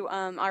add to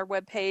our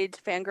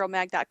webpage,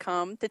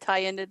 fangirlmag.com, to tie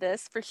into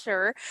this for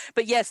sure.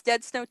 But yes,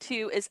 Dead Snow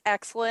 2 is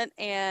excellent,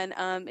 and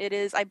it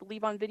is, I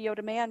believe, on video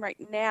demand right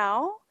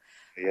now.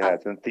 Yeah,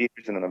 it's in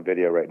theaters and on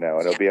video right now,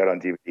 and it'll be out on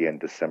DVD in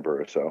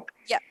December or so.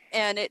 Yeah,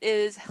 and it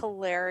is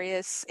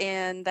hilarious,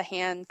 and the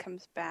hand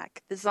comes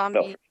back. The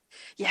zombie...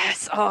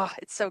 Yes. Oh,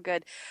 it's so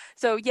good.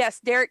 So yes,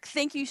 Derek,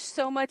 thank you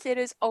so much. It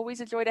is always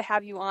a joy to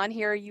have you on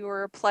here. You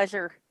are a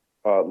pleasure.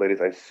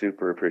 Ladies, I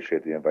super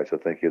appreciate the invite. So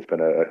thank you. It's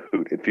been a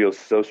hoot. It feels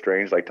so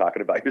strange, like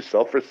talking about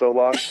yourself for so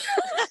long.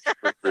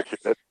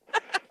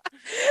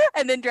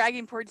 And then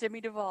dragging poor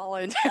Jimmy Duvall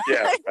and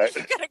yeah, right.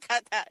 You gotta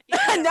cut that.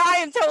 No, I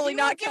am totally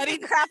not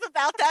cutting crap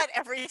about that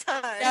every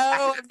time.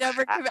 No,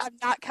 I'm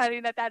not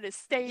cutting that. That is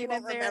staying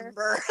in there.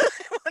 Remember.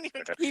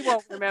 He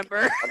won't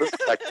remember. I'll just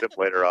text him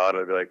later on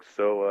and be like,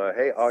 "So,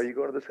 hey, are you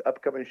going to this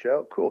upcoming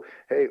show? Cool.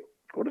 Hey,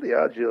 what are the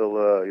odds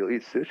you'll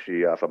eat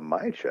sushi off of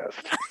my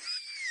chest?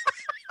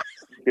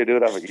 You do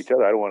it off of each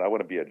other. I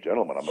want to be a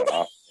gentleman. I'm in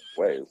opposite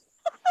ways.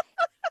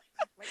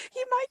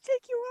 He might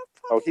take you up.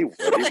 Oh, he would.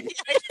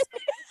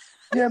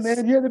 Yeah,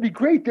 man. Yeah, that'd be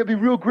great. That'd be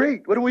real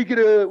great. When do we get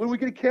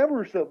a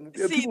camera or something?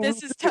 See,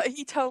 this is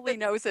he totally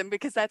knows him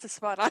because that's a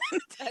spot on.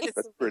 That is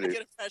a really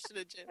good impression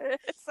of Jim.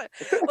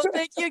 Well,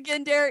 thank you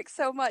again, Derek,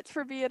 so much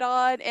for being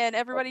on, and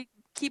everybody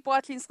keep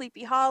watching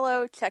Sleepy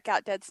Hollow. Check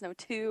out Dead Snow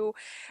 2,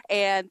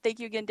 and thank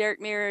you again, Derek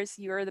Mears.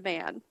 You are the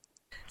man.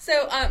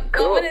 So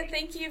cool. I want to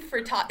thank you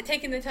for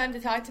taking the time to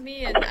talk to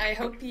me, and I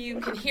hope you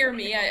can hear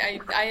me. I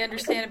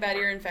understand about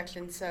ear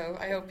infections, so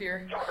I hope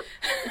you're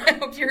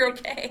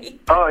okay.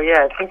 Oh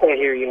yeah, I think I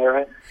hear you.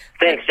 Right?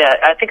 Thanks. Yeah,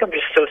 I think I'm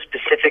just so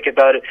specific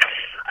about it.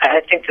 I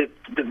think that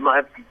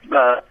my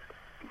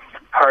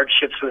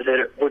hardships with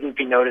it wouldn't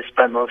be noticed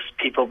by most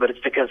people, but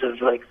it's because of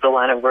like the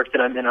line of work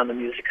that I'm in on the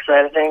music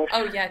side of things.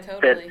 Oh yeah,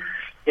 totally. That,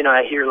 you know,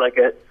 I hear like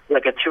a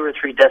 2 or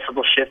 3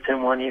 decibel shift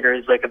in one ear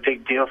is like a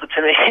big deal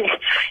to me,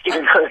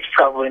 even though it's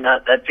probably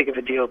not that big of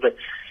a deal. But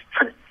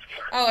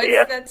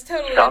yeah, that's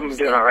totally. So I'm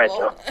doing all right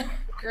though.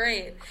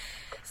 Great.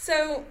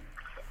 So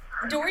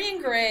Dorian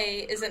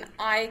Gray is an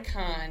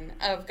icon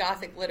of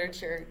Gothic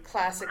literature,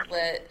 classic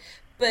lit.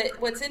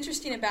 But what's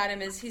interesting about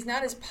him is he's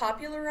not as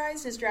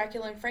popularized as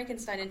Dracula and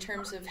Frankenstein in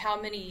terms of how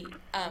many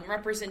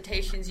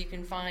representations you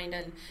can find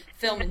on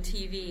film and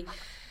TV.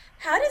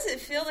 How does it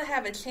feel to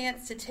have a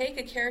chance to take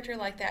a character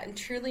like that and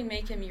truly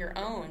make him your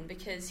own?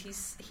 Because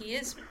he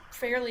is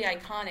fairly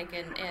iconic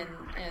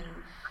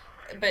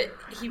but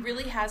he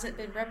really hasn't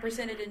been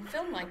represented in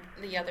film like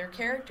the other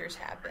characters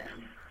have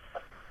been.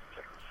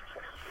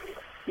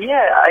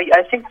 Yeah,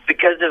 I think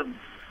because of,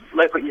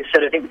 like what you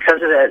said, I think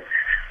because of that,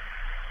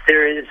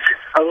 there is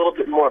a little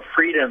bit more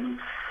freedom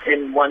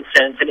in one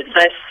sense, and it's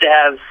nice to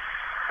have,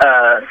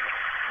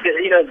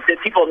 that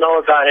people know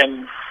about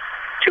him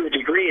to a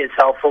degree is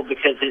helpful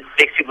because it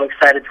makes people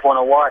excited to want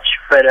to watch.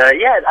 But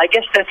yeah, I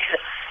guess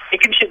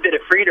it gives you a bit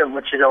of freedom,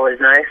 which is always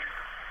nice.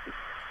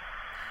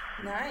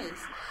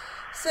 Nice.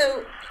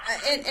 So,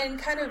 and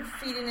kind of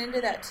feeding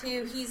into that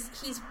too, he's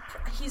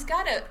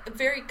got a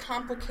very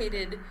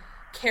complicated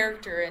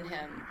character in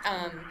him.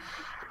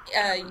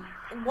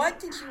 what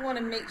did you want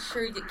to make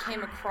sure that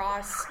came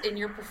across in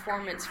your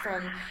performance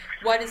from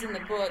what is in the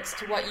books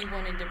to what you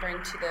wanted to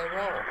bring to the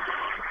role?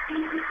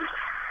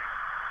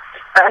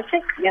 I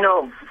think,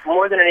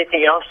 more than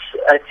anything else,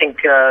 I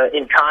think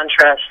in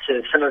contrast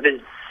to some of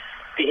his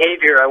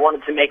behavior, I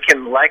wanted to make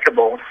him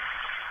likable.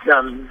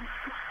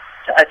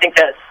 I think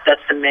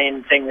that's the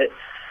main thing that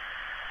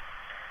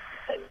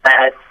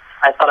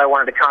I thought I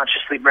wanted to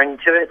consciously bring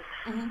to it.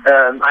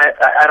 Mm-hmm.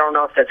 I don't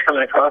know if that's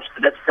coming across,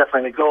 but that's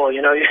definitely the goal.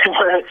 You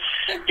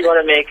want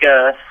to make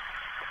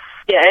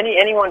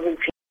anyone who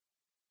can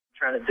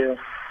trying to do.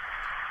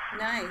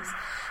 Nice.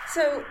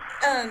 So,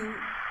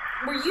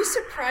 were you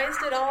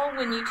surprised at all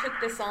when you took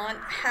this on?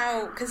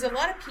 Because a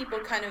lot of people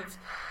kind of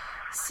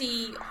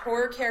see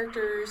horror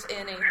characters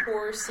in a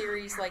horror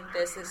series like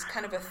this as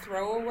kind of a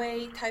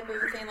throwaway type of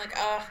a thing, like,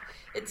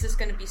 it's just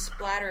going to be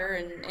splatter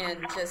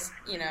and just,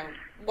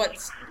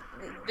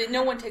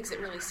 no one takes it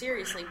really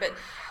seriously. But,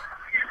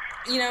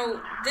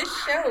 this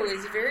show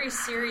is very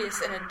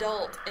serious and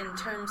adult in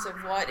terms of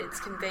what it's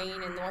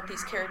conveying and what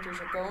these characters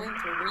are going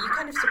through. Were you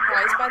kind of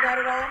surprised by that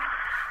at all?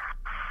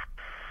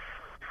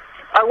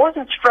 I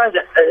wasn't surprised.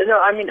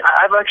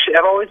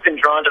 I've always been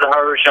drawn to the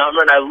horror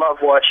genre, and I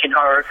love watching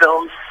horror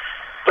films.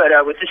 But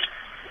with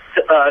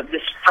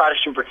this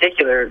project in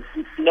particular,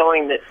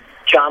 knowing that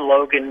John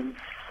Logan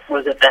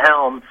was at the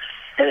helm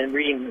and then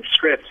reading the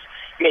script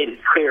made it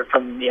clear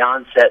from the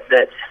onset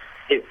that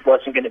it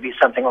wasn't going to be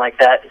something like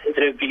that.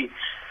 That it would be,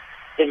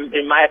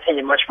 in my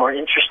opinion, much more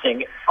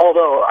interesting.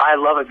 Although I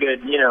love a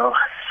good,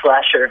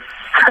 slasher,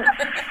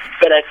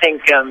 but I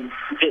think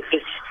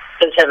this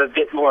does have a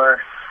bit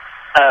more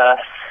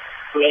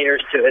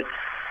layers to it.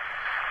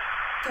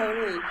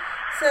 Totally.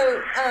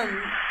 So,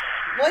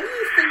 what do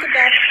you think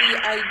about the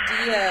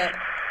idea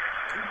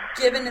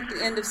given at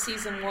the end of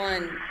season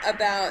 1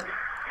 about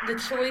the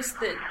choice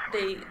that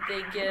they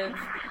give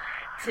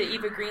to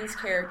Eva Green's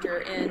character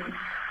in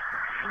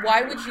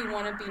why would you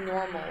want to be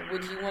normal?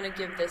 Would you want to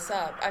give this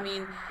up? I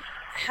mean,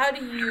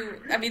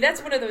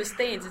 that's one of those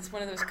things. It's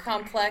one of those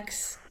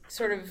complex,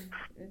 sort of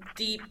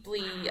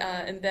deeply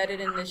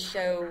embedded in this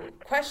show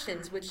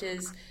questions, which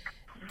is,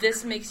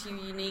 this makes you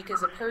unique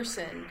as a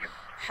person.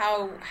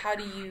 How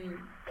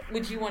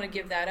would you want to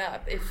give that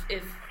up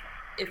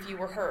if you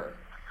were her?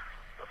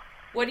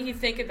 What do you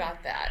think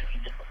about that?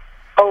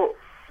 Oh,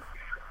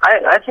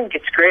 I think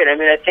it's great. I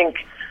mean, I think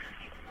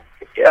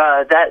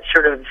that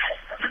sort of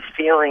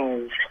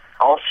feeling is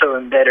also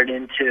embedded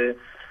into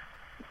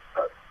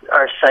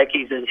our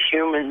psyches as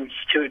humans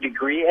to a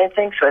degree, I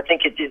think. So I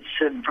think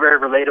it's a very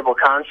relatable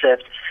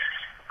concept.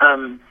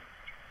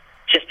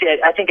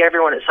 I think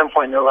everyone at some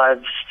point in their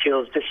lives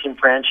feels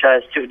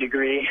disenfranchised to a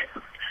degree.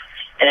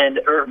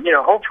 Or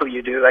hopefully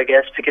you do, I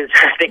guess, because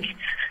I think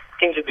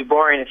things would be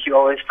boring if you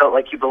always felt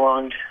like you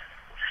belonged,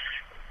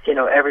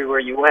 everywhere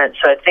you went.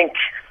 So I think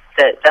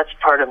that's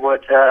part of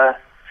what,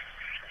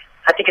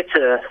 I think it's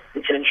an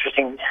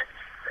interesting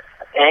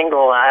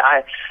angle.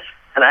 I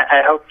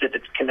hope that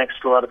it connects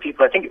to a lot of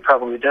people. I think it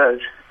probably does.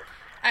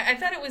 I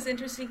thought it was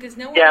interesting because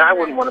no one... Yeah, I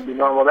wouldn't want to be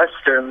normal. That's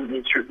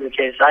certainly the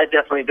case. I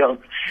definitely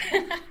don't.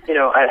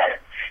 I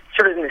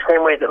sort of in the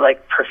same way that,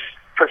 like,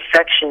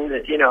 perfection,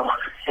 that,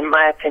 in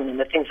my opinion,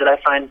 the things that I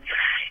find,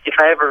 if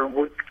I ever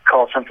would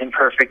call something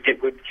perfect,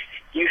 it would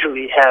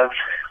usually have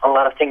a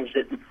lot of things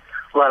that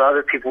a lot of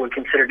other people would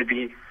consider to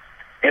be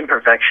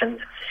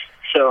imperfections.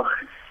 So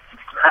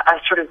I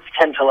sort of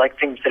tend to like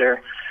things that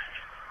are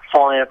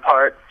falling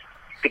apart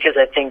because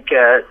I think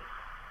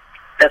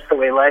that's the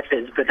way life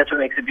is, but that's what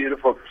makes it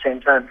beautiful at the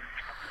same time.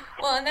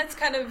 Well, and that's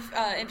kind of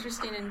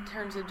interesting in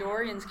terms of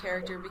Dorian's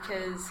character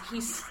because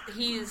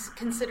he's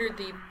considered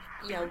the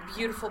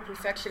beautiful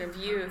perfection of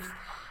youth,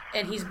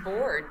 and he's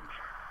bored.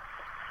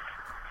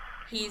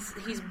 He's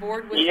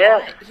bored with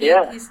life.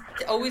 He's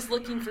always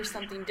looking for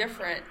something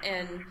different,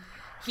 and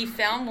he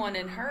found one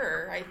in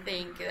her, I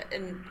think,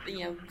 and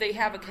they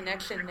have a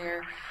connection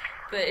there.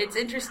 But it's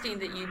interesting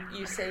that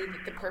you say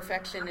that the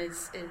perfection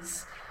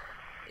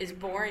is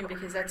boring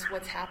because that's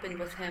what's happened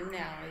with him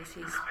now. Is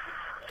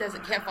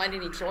can't find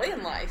any joy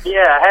in life.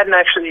 Yeah, I hadn't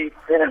actually.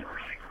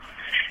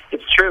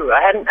 It's true.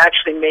 I hadn't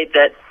actually made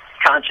that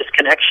conscious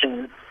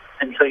connection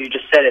until you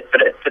just said it,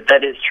 but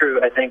that is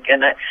true, I think,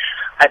 and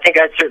I think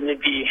I'd certainly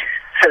be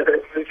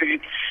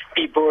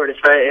bored if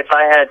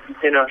I had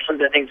some of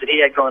the things that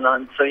he had going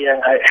on. So yeah,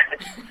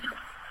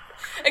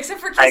 except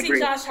for kissing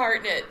Josh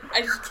Hartnett.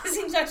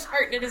 Kissing Josh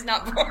Hartnett is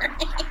not boring.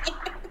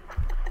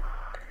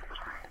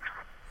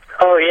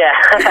 Oh yeah,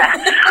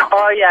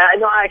 oh yeah.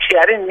 No, actually,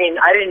 I didn't mean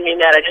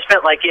that. I just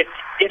meant like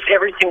if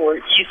everything were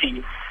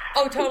easy.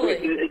 Oh,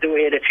 totally. The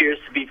way it appears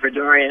to be for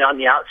Dorian on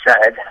the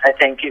outside, I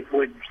think it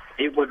would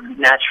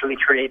naturally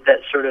create that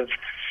sort of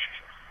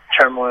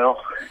turmoil.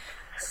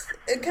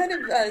 Kind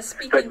of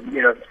speaking.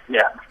 But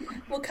yeah.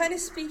 Well, kind of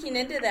speaking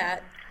into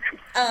that,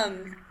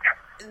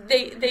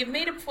 they've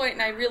made a point,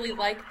 and I really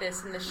like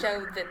this in the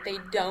show, that they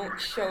don't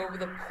show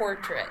the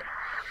portrait.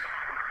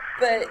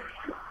 But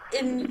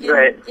in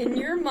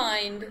your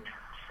mind,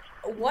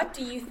 what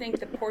do you think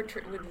the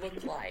portrait would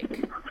look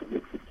like?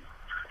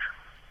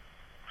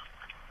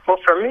 Well,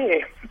 for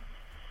me,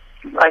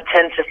 I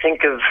tend to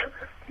think of,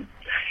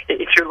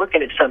 if you're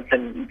looking at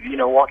something,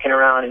 walking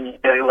around in your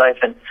daily life,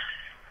 and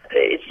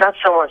it's not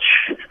so much,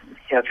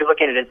 if you're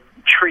looking at a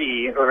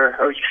tree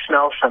or you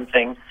smell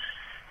something,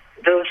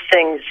 those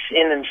things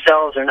in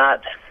themselves are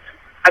not,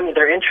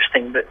 they're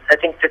interesting, but I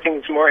think the thing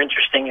that's more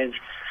interesting is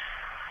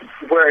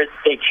where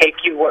they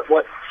take you,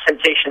 what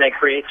sensation that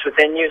creates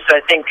within you. So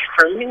I think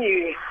for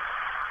me,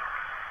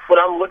 when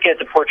I'm looking at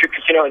the portrait,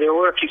 because, there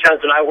were a few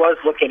times when I was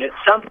looking at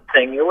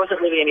something, there wasn't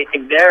really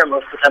anything there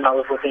most of the time I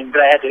was looking, but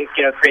I had to,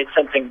 create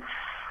something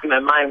in my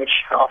mind,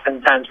 which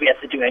oftentimes we have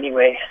to do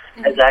anyway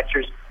as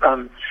actors.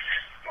 I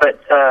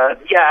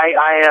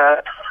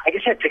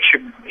guess I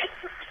pictured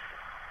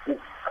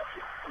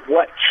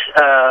what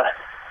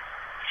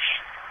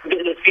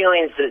the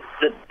feelings that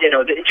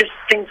just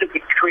things that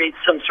would create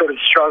some sort of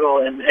struggle,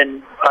 and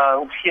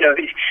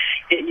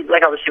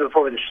like I was saying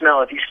before with the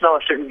smell. If you smell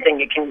a certain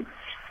thing, it can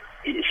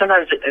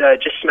sometimes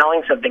just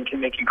smelling something can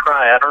make you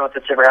cry. I don't know if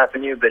that's ever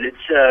happened to you, but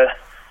it's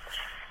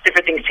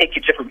different things take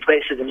you different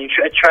places, and you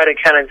try to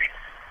kind of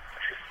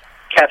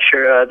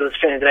capture those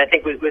feelings. And I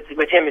think with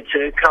him, it's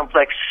a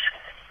complex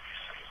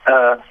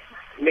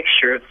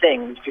mixture of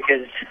things,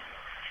 because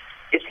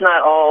it's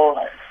not all,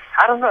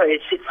 I don't know,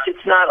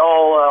 it's not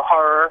all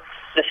horror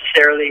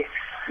necessarily,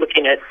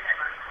 looking at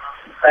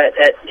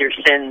your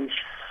sins,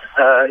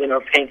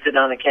 painted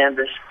on a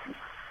canvas.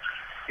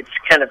 It's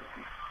kind of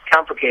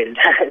complicated.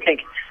 I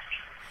think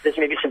there's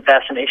maybe some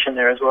fascination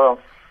there as well.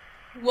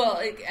 Well,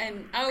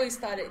 and I always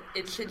thought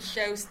it should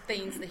show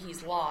things that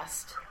he's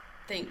lost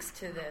thanks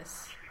to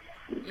this,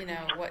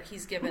 what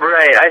he's given.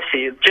 Right, I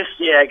see.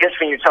 I guess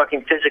when you're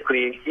talking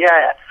physically,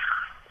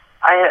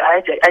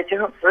 I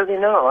don't really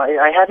know.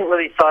 I hadn't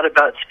really thought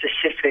about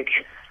specific.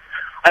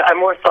 I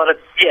more thought of,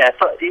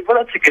 well,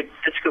 that's a good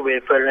way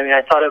to put it.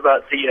 I thought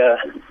about the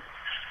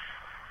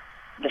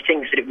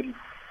things that it would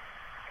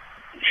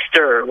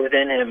stir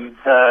within him,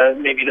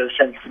 maybe those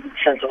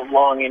sense of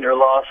longing or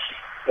loss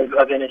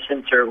of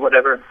innocence or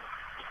whatever.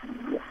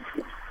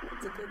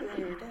 That's a good way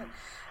you're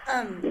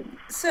doing.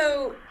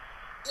 So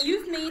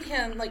you've made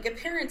him, like,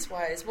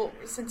 appearance-wise, well,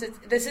 since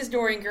this is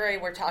Dorian Gray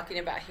we're talking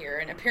about here,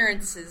 and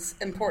appearance is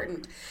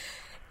important,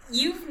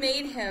 you've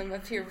made him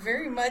appear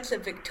very much a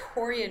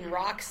Victorian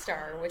rock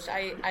star, which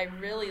I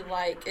really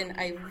like, and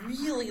I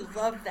really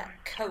love that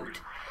coat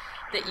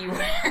that you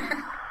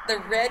wear, the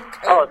red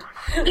coat.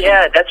 Oh,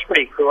 yeah, that's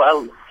pretty cool.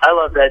 I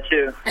love that,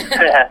 too.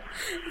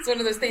 It's one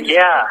of those things.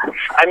 Yeah,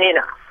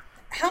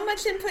 how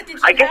much input did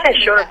you I guess have I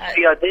showed up to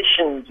the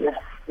auditions.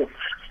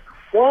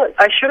 Well,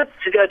 I showed up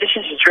to the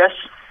auditions to dress,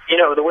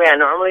 the way I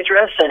normally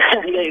dress, and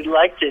they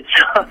liked it,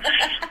 so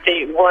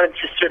they wanted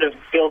to sort of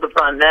build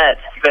upon that.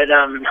 But,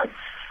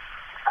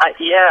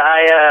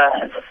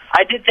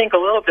 I did think a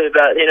little bit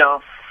about,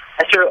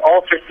 I sort of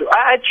altered.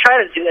 I try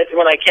to do that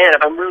when I can.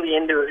 If I'm really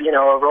into,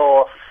 a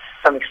role,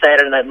 if I'm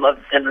excited and I'm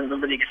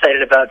really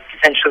excited about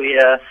potentially,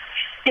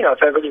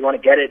 if I really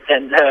want to get it,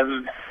 then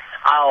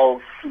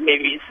I'll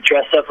maybe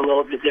dress up a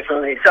little bit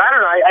differently. So I don't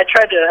know. I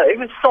tried to. It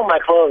was still my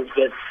clothes,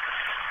 but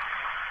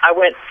I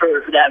went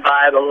for that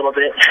vibe a little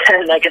bit,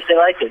 and I guess they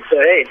liked it.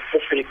 So hey,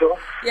 that's pretty cool.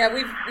 Yeah,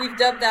 we've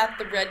dubbed that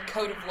the Red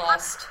Coat of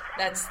Lust.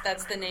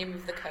 That's the name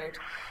of the coat.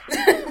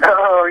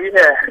 Oh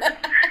yeah,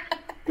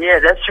 yeah.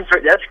 That's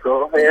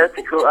cool. Yeah,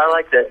 that's cool. I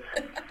like that.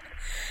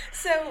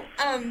 So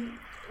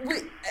we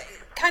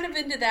kind of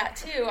into that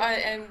too.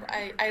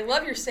 I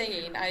love your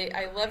singing.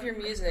 I love your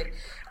music.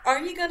 Are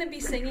you going to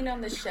be singing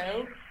on the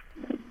show?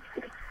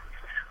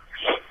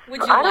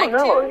 Would you like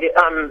to?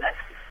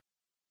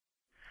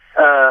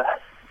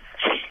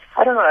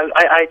 I don't know.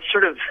 I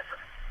sort of.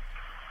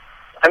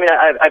 I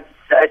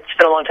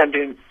spent a long time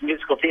doing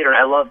musical theater, and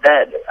I love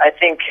that. I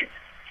think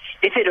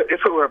if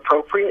it were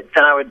appropriate,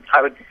 then I would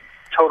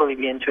totally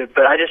be into it.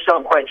 But I just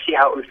don't quite see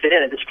how it would fit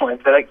in at this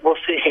point. But we'll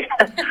see.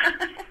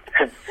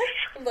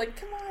 I'm like,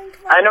 come on.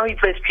 I know he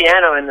plays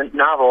piano in the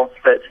novel,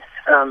 but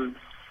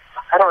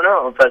I don't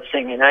know about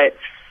singing.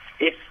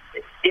 If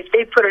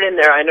they put it in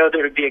there, I know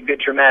there would be a good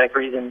dramatic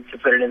reason to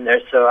put it in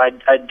there. So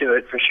I'd do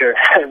it for sure.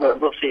 But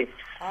we'll see.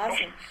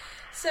 Awesome.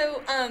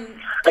 So,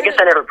 I guess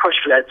I never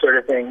pushed for that sort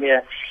of thing,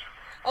 yeah.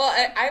 Well,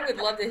 I would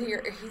love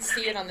to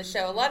see it on the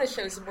show. A lot of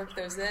shows work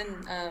those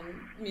in,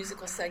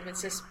 musical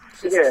segments, just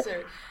yeah.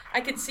 So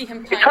I could see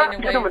him pining away.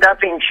 It's hard without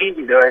being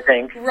cheesy, though, I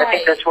think. Right. I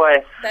think that's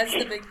why. That's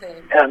the big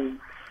thing.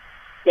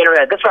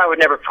 That's why I would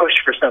never push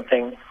for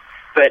something.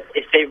 But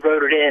if they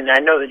wrote it in, I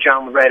know that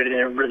John would write it in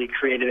a really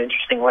creative,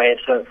 interesting way,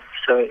 so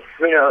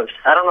who knows?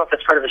 I don't know if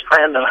that's part of his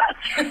plan, though.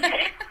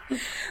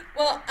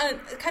 Well,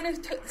 kind of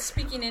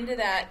speaking into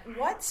that,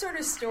 what sort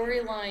of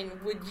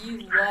storyline would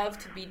you love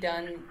to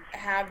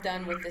have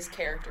done with this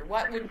character?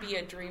 What would be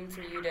a dream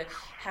for you to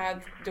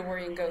have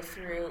Dorian go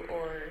through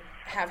or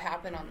have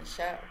happen on the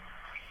show?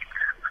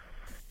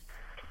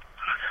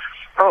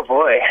 Oh,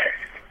 boy.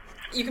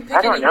 You can pick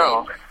I don't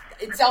know.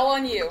 It's all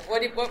on you.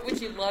 What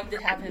would you love to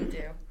have him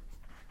do?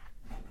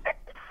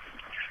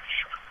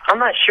 I'm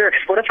not sure,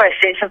 because what if I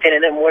say something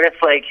and then what if,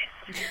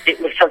 it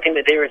was something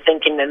that they were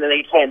thinking and then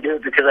they can't do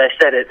it because I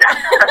said it.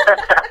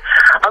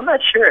 I'm not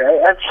sure.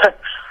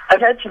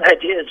 I've had some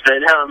ideas,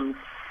 but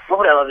what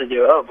would I love to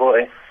do? Oh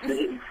boy.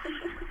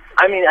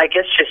 I mean, I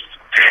guess just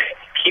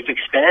keep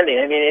expanding.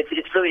 I mean,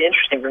 it's really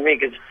interesting for me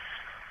because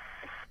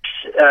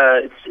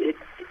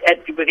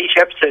with each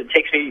episode, it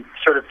takes me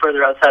sort of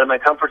further outside of my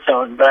comfort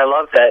zone. But I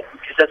love that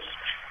because that's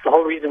the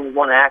whole reason we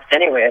want to act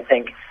anyway, I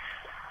think,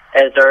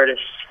 as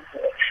artists.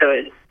 So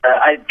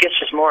I guess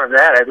just more of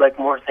that. I'd like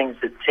more things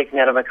that take me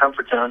out of my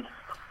comfort zone.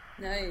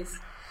 Nice.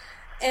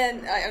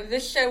 And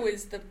this show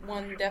is the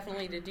one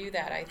definitely to do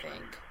that, I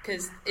think,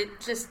 because it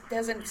just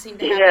doesn't seem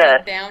to have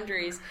any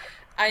boundaries.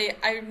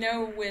 I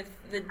know with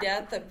the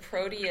death of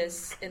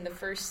Proteus in the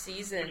first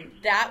season,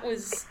 that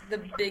was the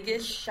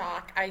biggest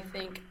shock I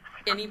think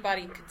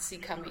anybody could see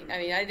coming. I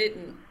mean,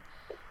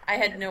 I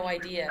had no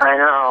idea. I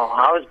know.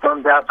 I was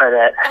bummed out by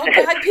that. Oh,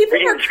 God, people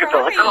were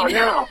crying. Like, oh,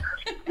 no.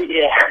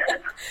 Yeah.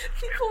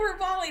 People were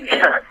bawling.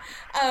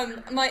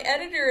 My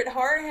editor at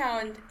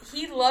Horrorhound,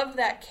 he loved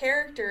that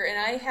character, and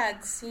I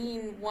had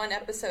seen one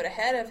episode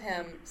ahead of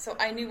him, so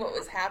I knew what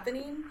was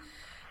happening.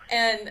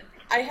 And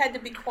I had to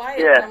be quiet.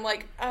 Yeah. And I'm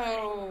like,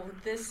 oh,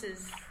 this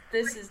is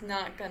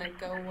not going to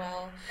go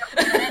well.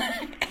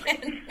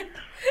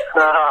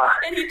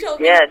 And he told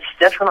me, yeah,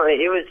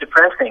 it was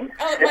depressing.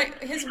 Oh,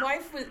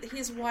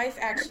 his wife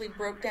actually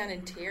broke down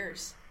in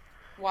tears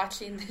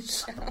watching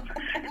this show.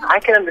 I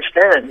can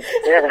understand.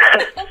 Yeah.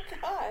 Oh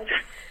God.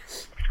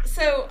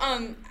 So,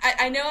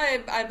 I know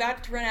I'm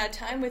about to run out of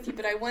time with you,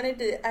 but I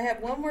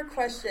have one more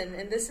question,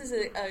 and this is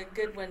a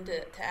good one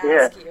to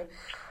ask you.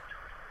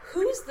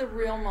 Who's the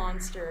real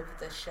monster of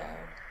the show?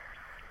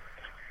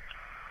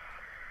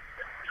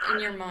 In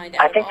your mind,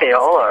 I think they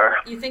all are.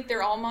 You think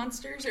they're all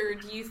monsters, or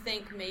do you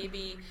think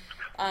maybe?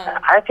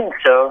 I think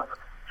so.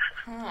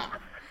 Huh.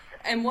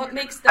 And what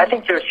makes them? I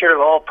think they're sort of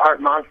all part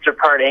monster,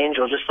 part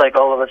angel, just like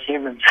all of us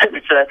humans. That's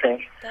what I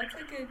think. That's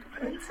a good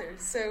answer.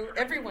 So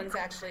everyone's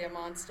actually a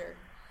monster,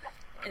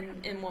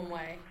 in one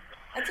way.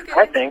 That's a good.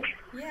 I think.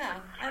 Yeah,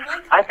 I like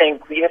that. I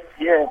think we have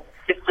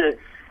to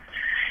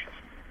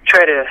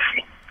try to.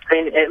 I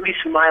mean, at least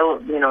in my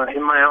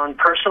own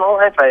personal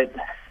life, I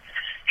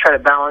try to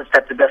balance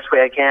that the best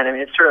way I can. I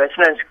mean, it's sort of, I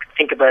sometimes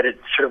think about it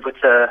sort of with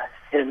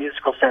in a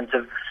musical sense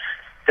of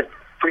the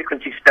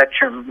frequency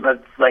spectrum of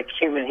like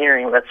human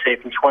hearing, let's say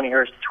from 20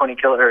 hertz to 20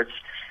 kilohertz.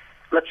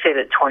 Let's say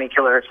that 20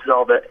 kilohertz is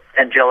all the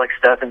angelic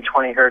stuff and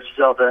 20 hertz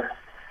is all the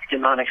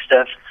demonic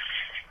stuff.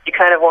 You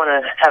kind of want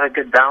to have a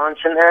good balance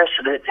in there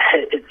so that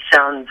it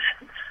sounds,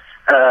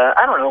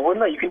 I don't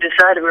know, you can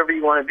decide whoever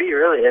you want to be,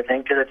 really, I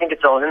think, because I think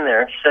it's all in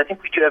there. So I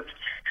think we do have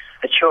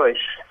a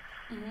choice.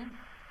 Mm-hmm.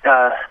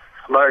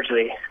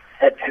 Largely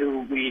at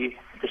who we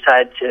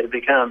decide to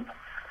become.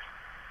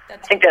 I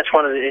think that's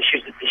one of the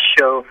issues that this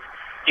show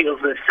deals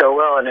with so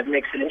well, and it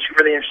makes it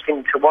really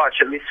interesting to watch,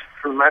 at least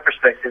from my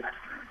perspective.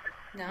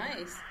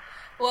 Nice.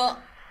 Well,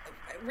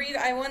 Reed,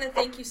 I want to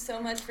thank you so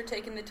much for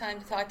taking the time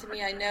to talk to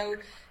me. I know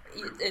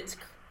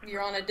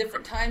you're on a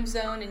different time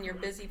zone and you're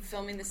busy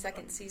filming the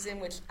second season,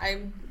 which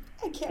I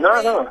can't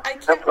wait. I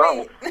can't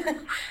wait.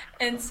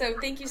 And so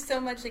thank you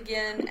so much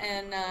again,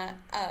 and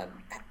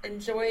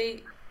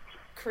enjoy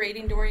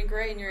creating Dorian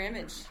Gray in your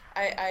image.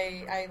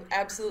 I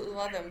absolutely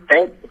love him.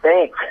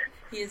 Thanks.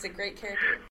 He is a great character.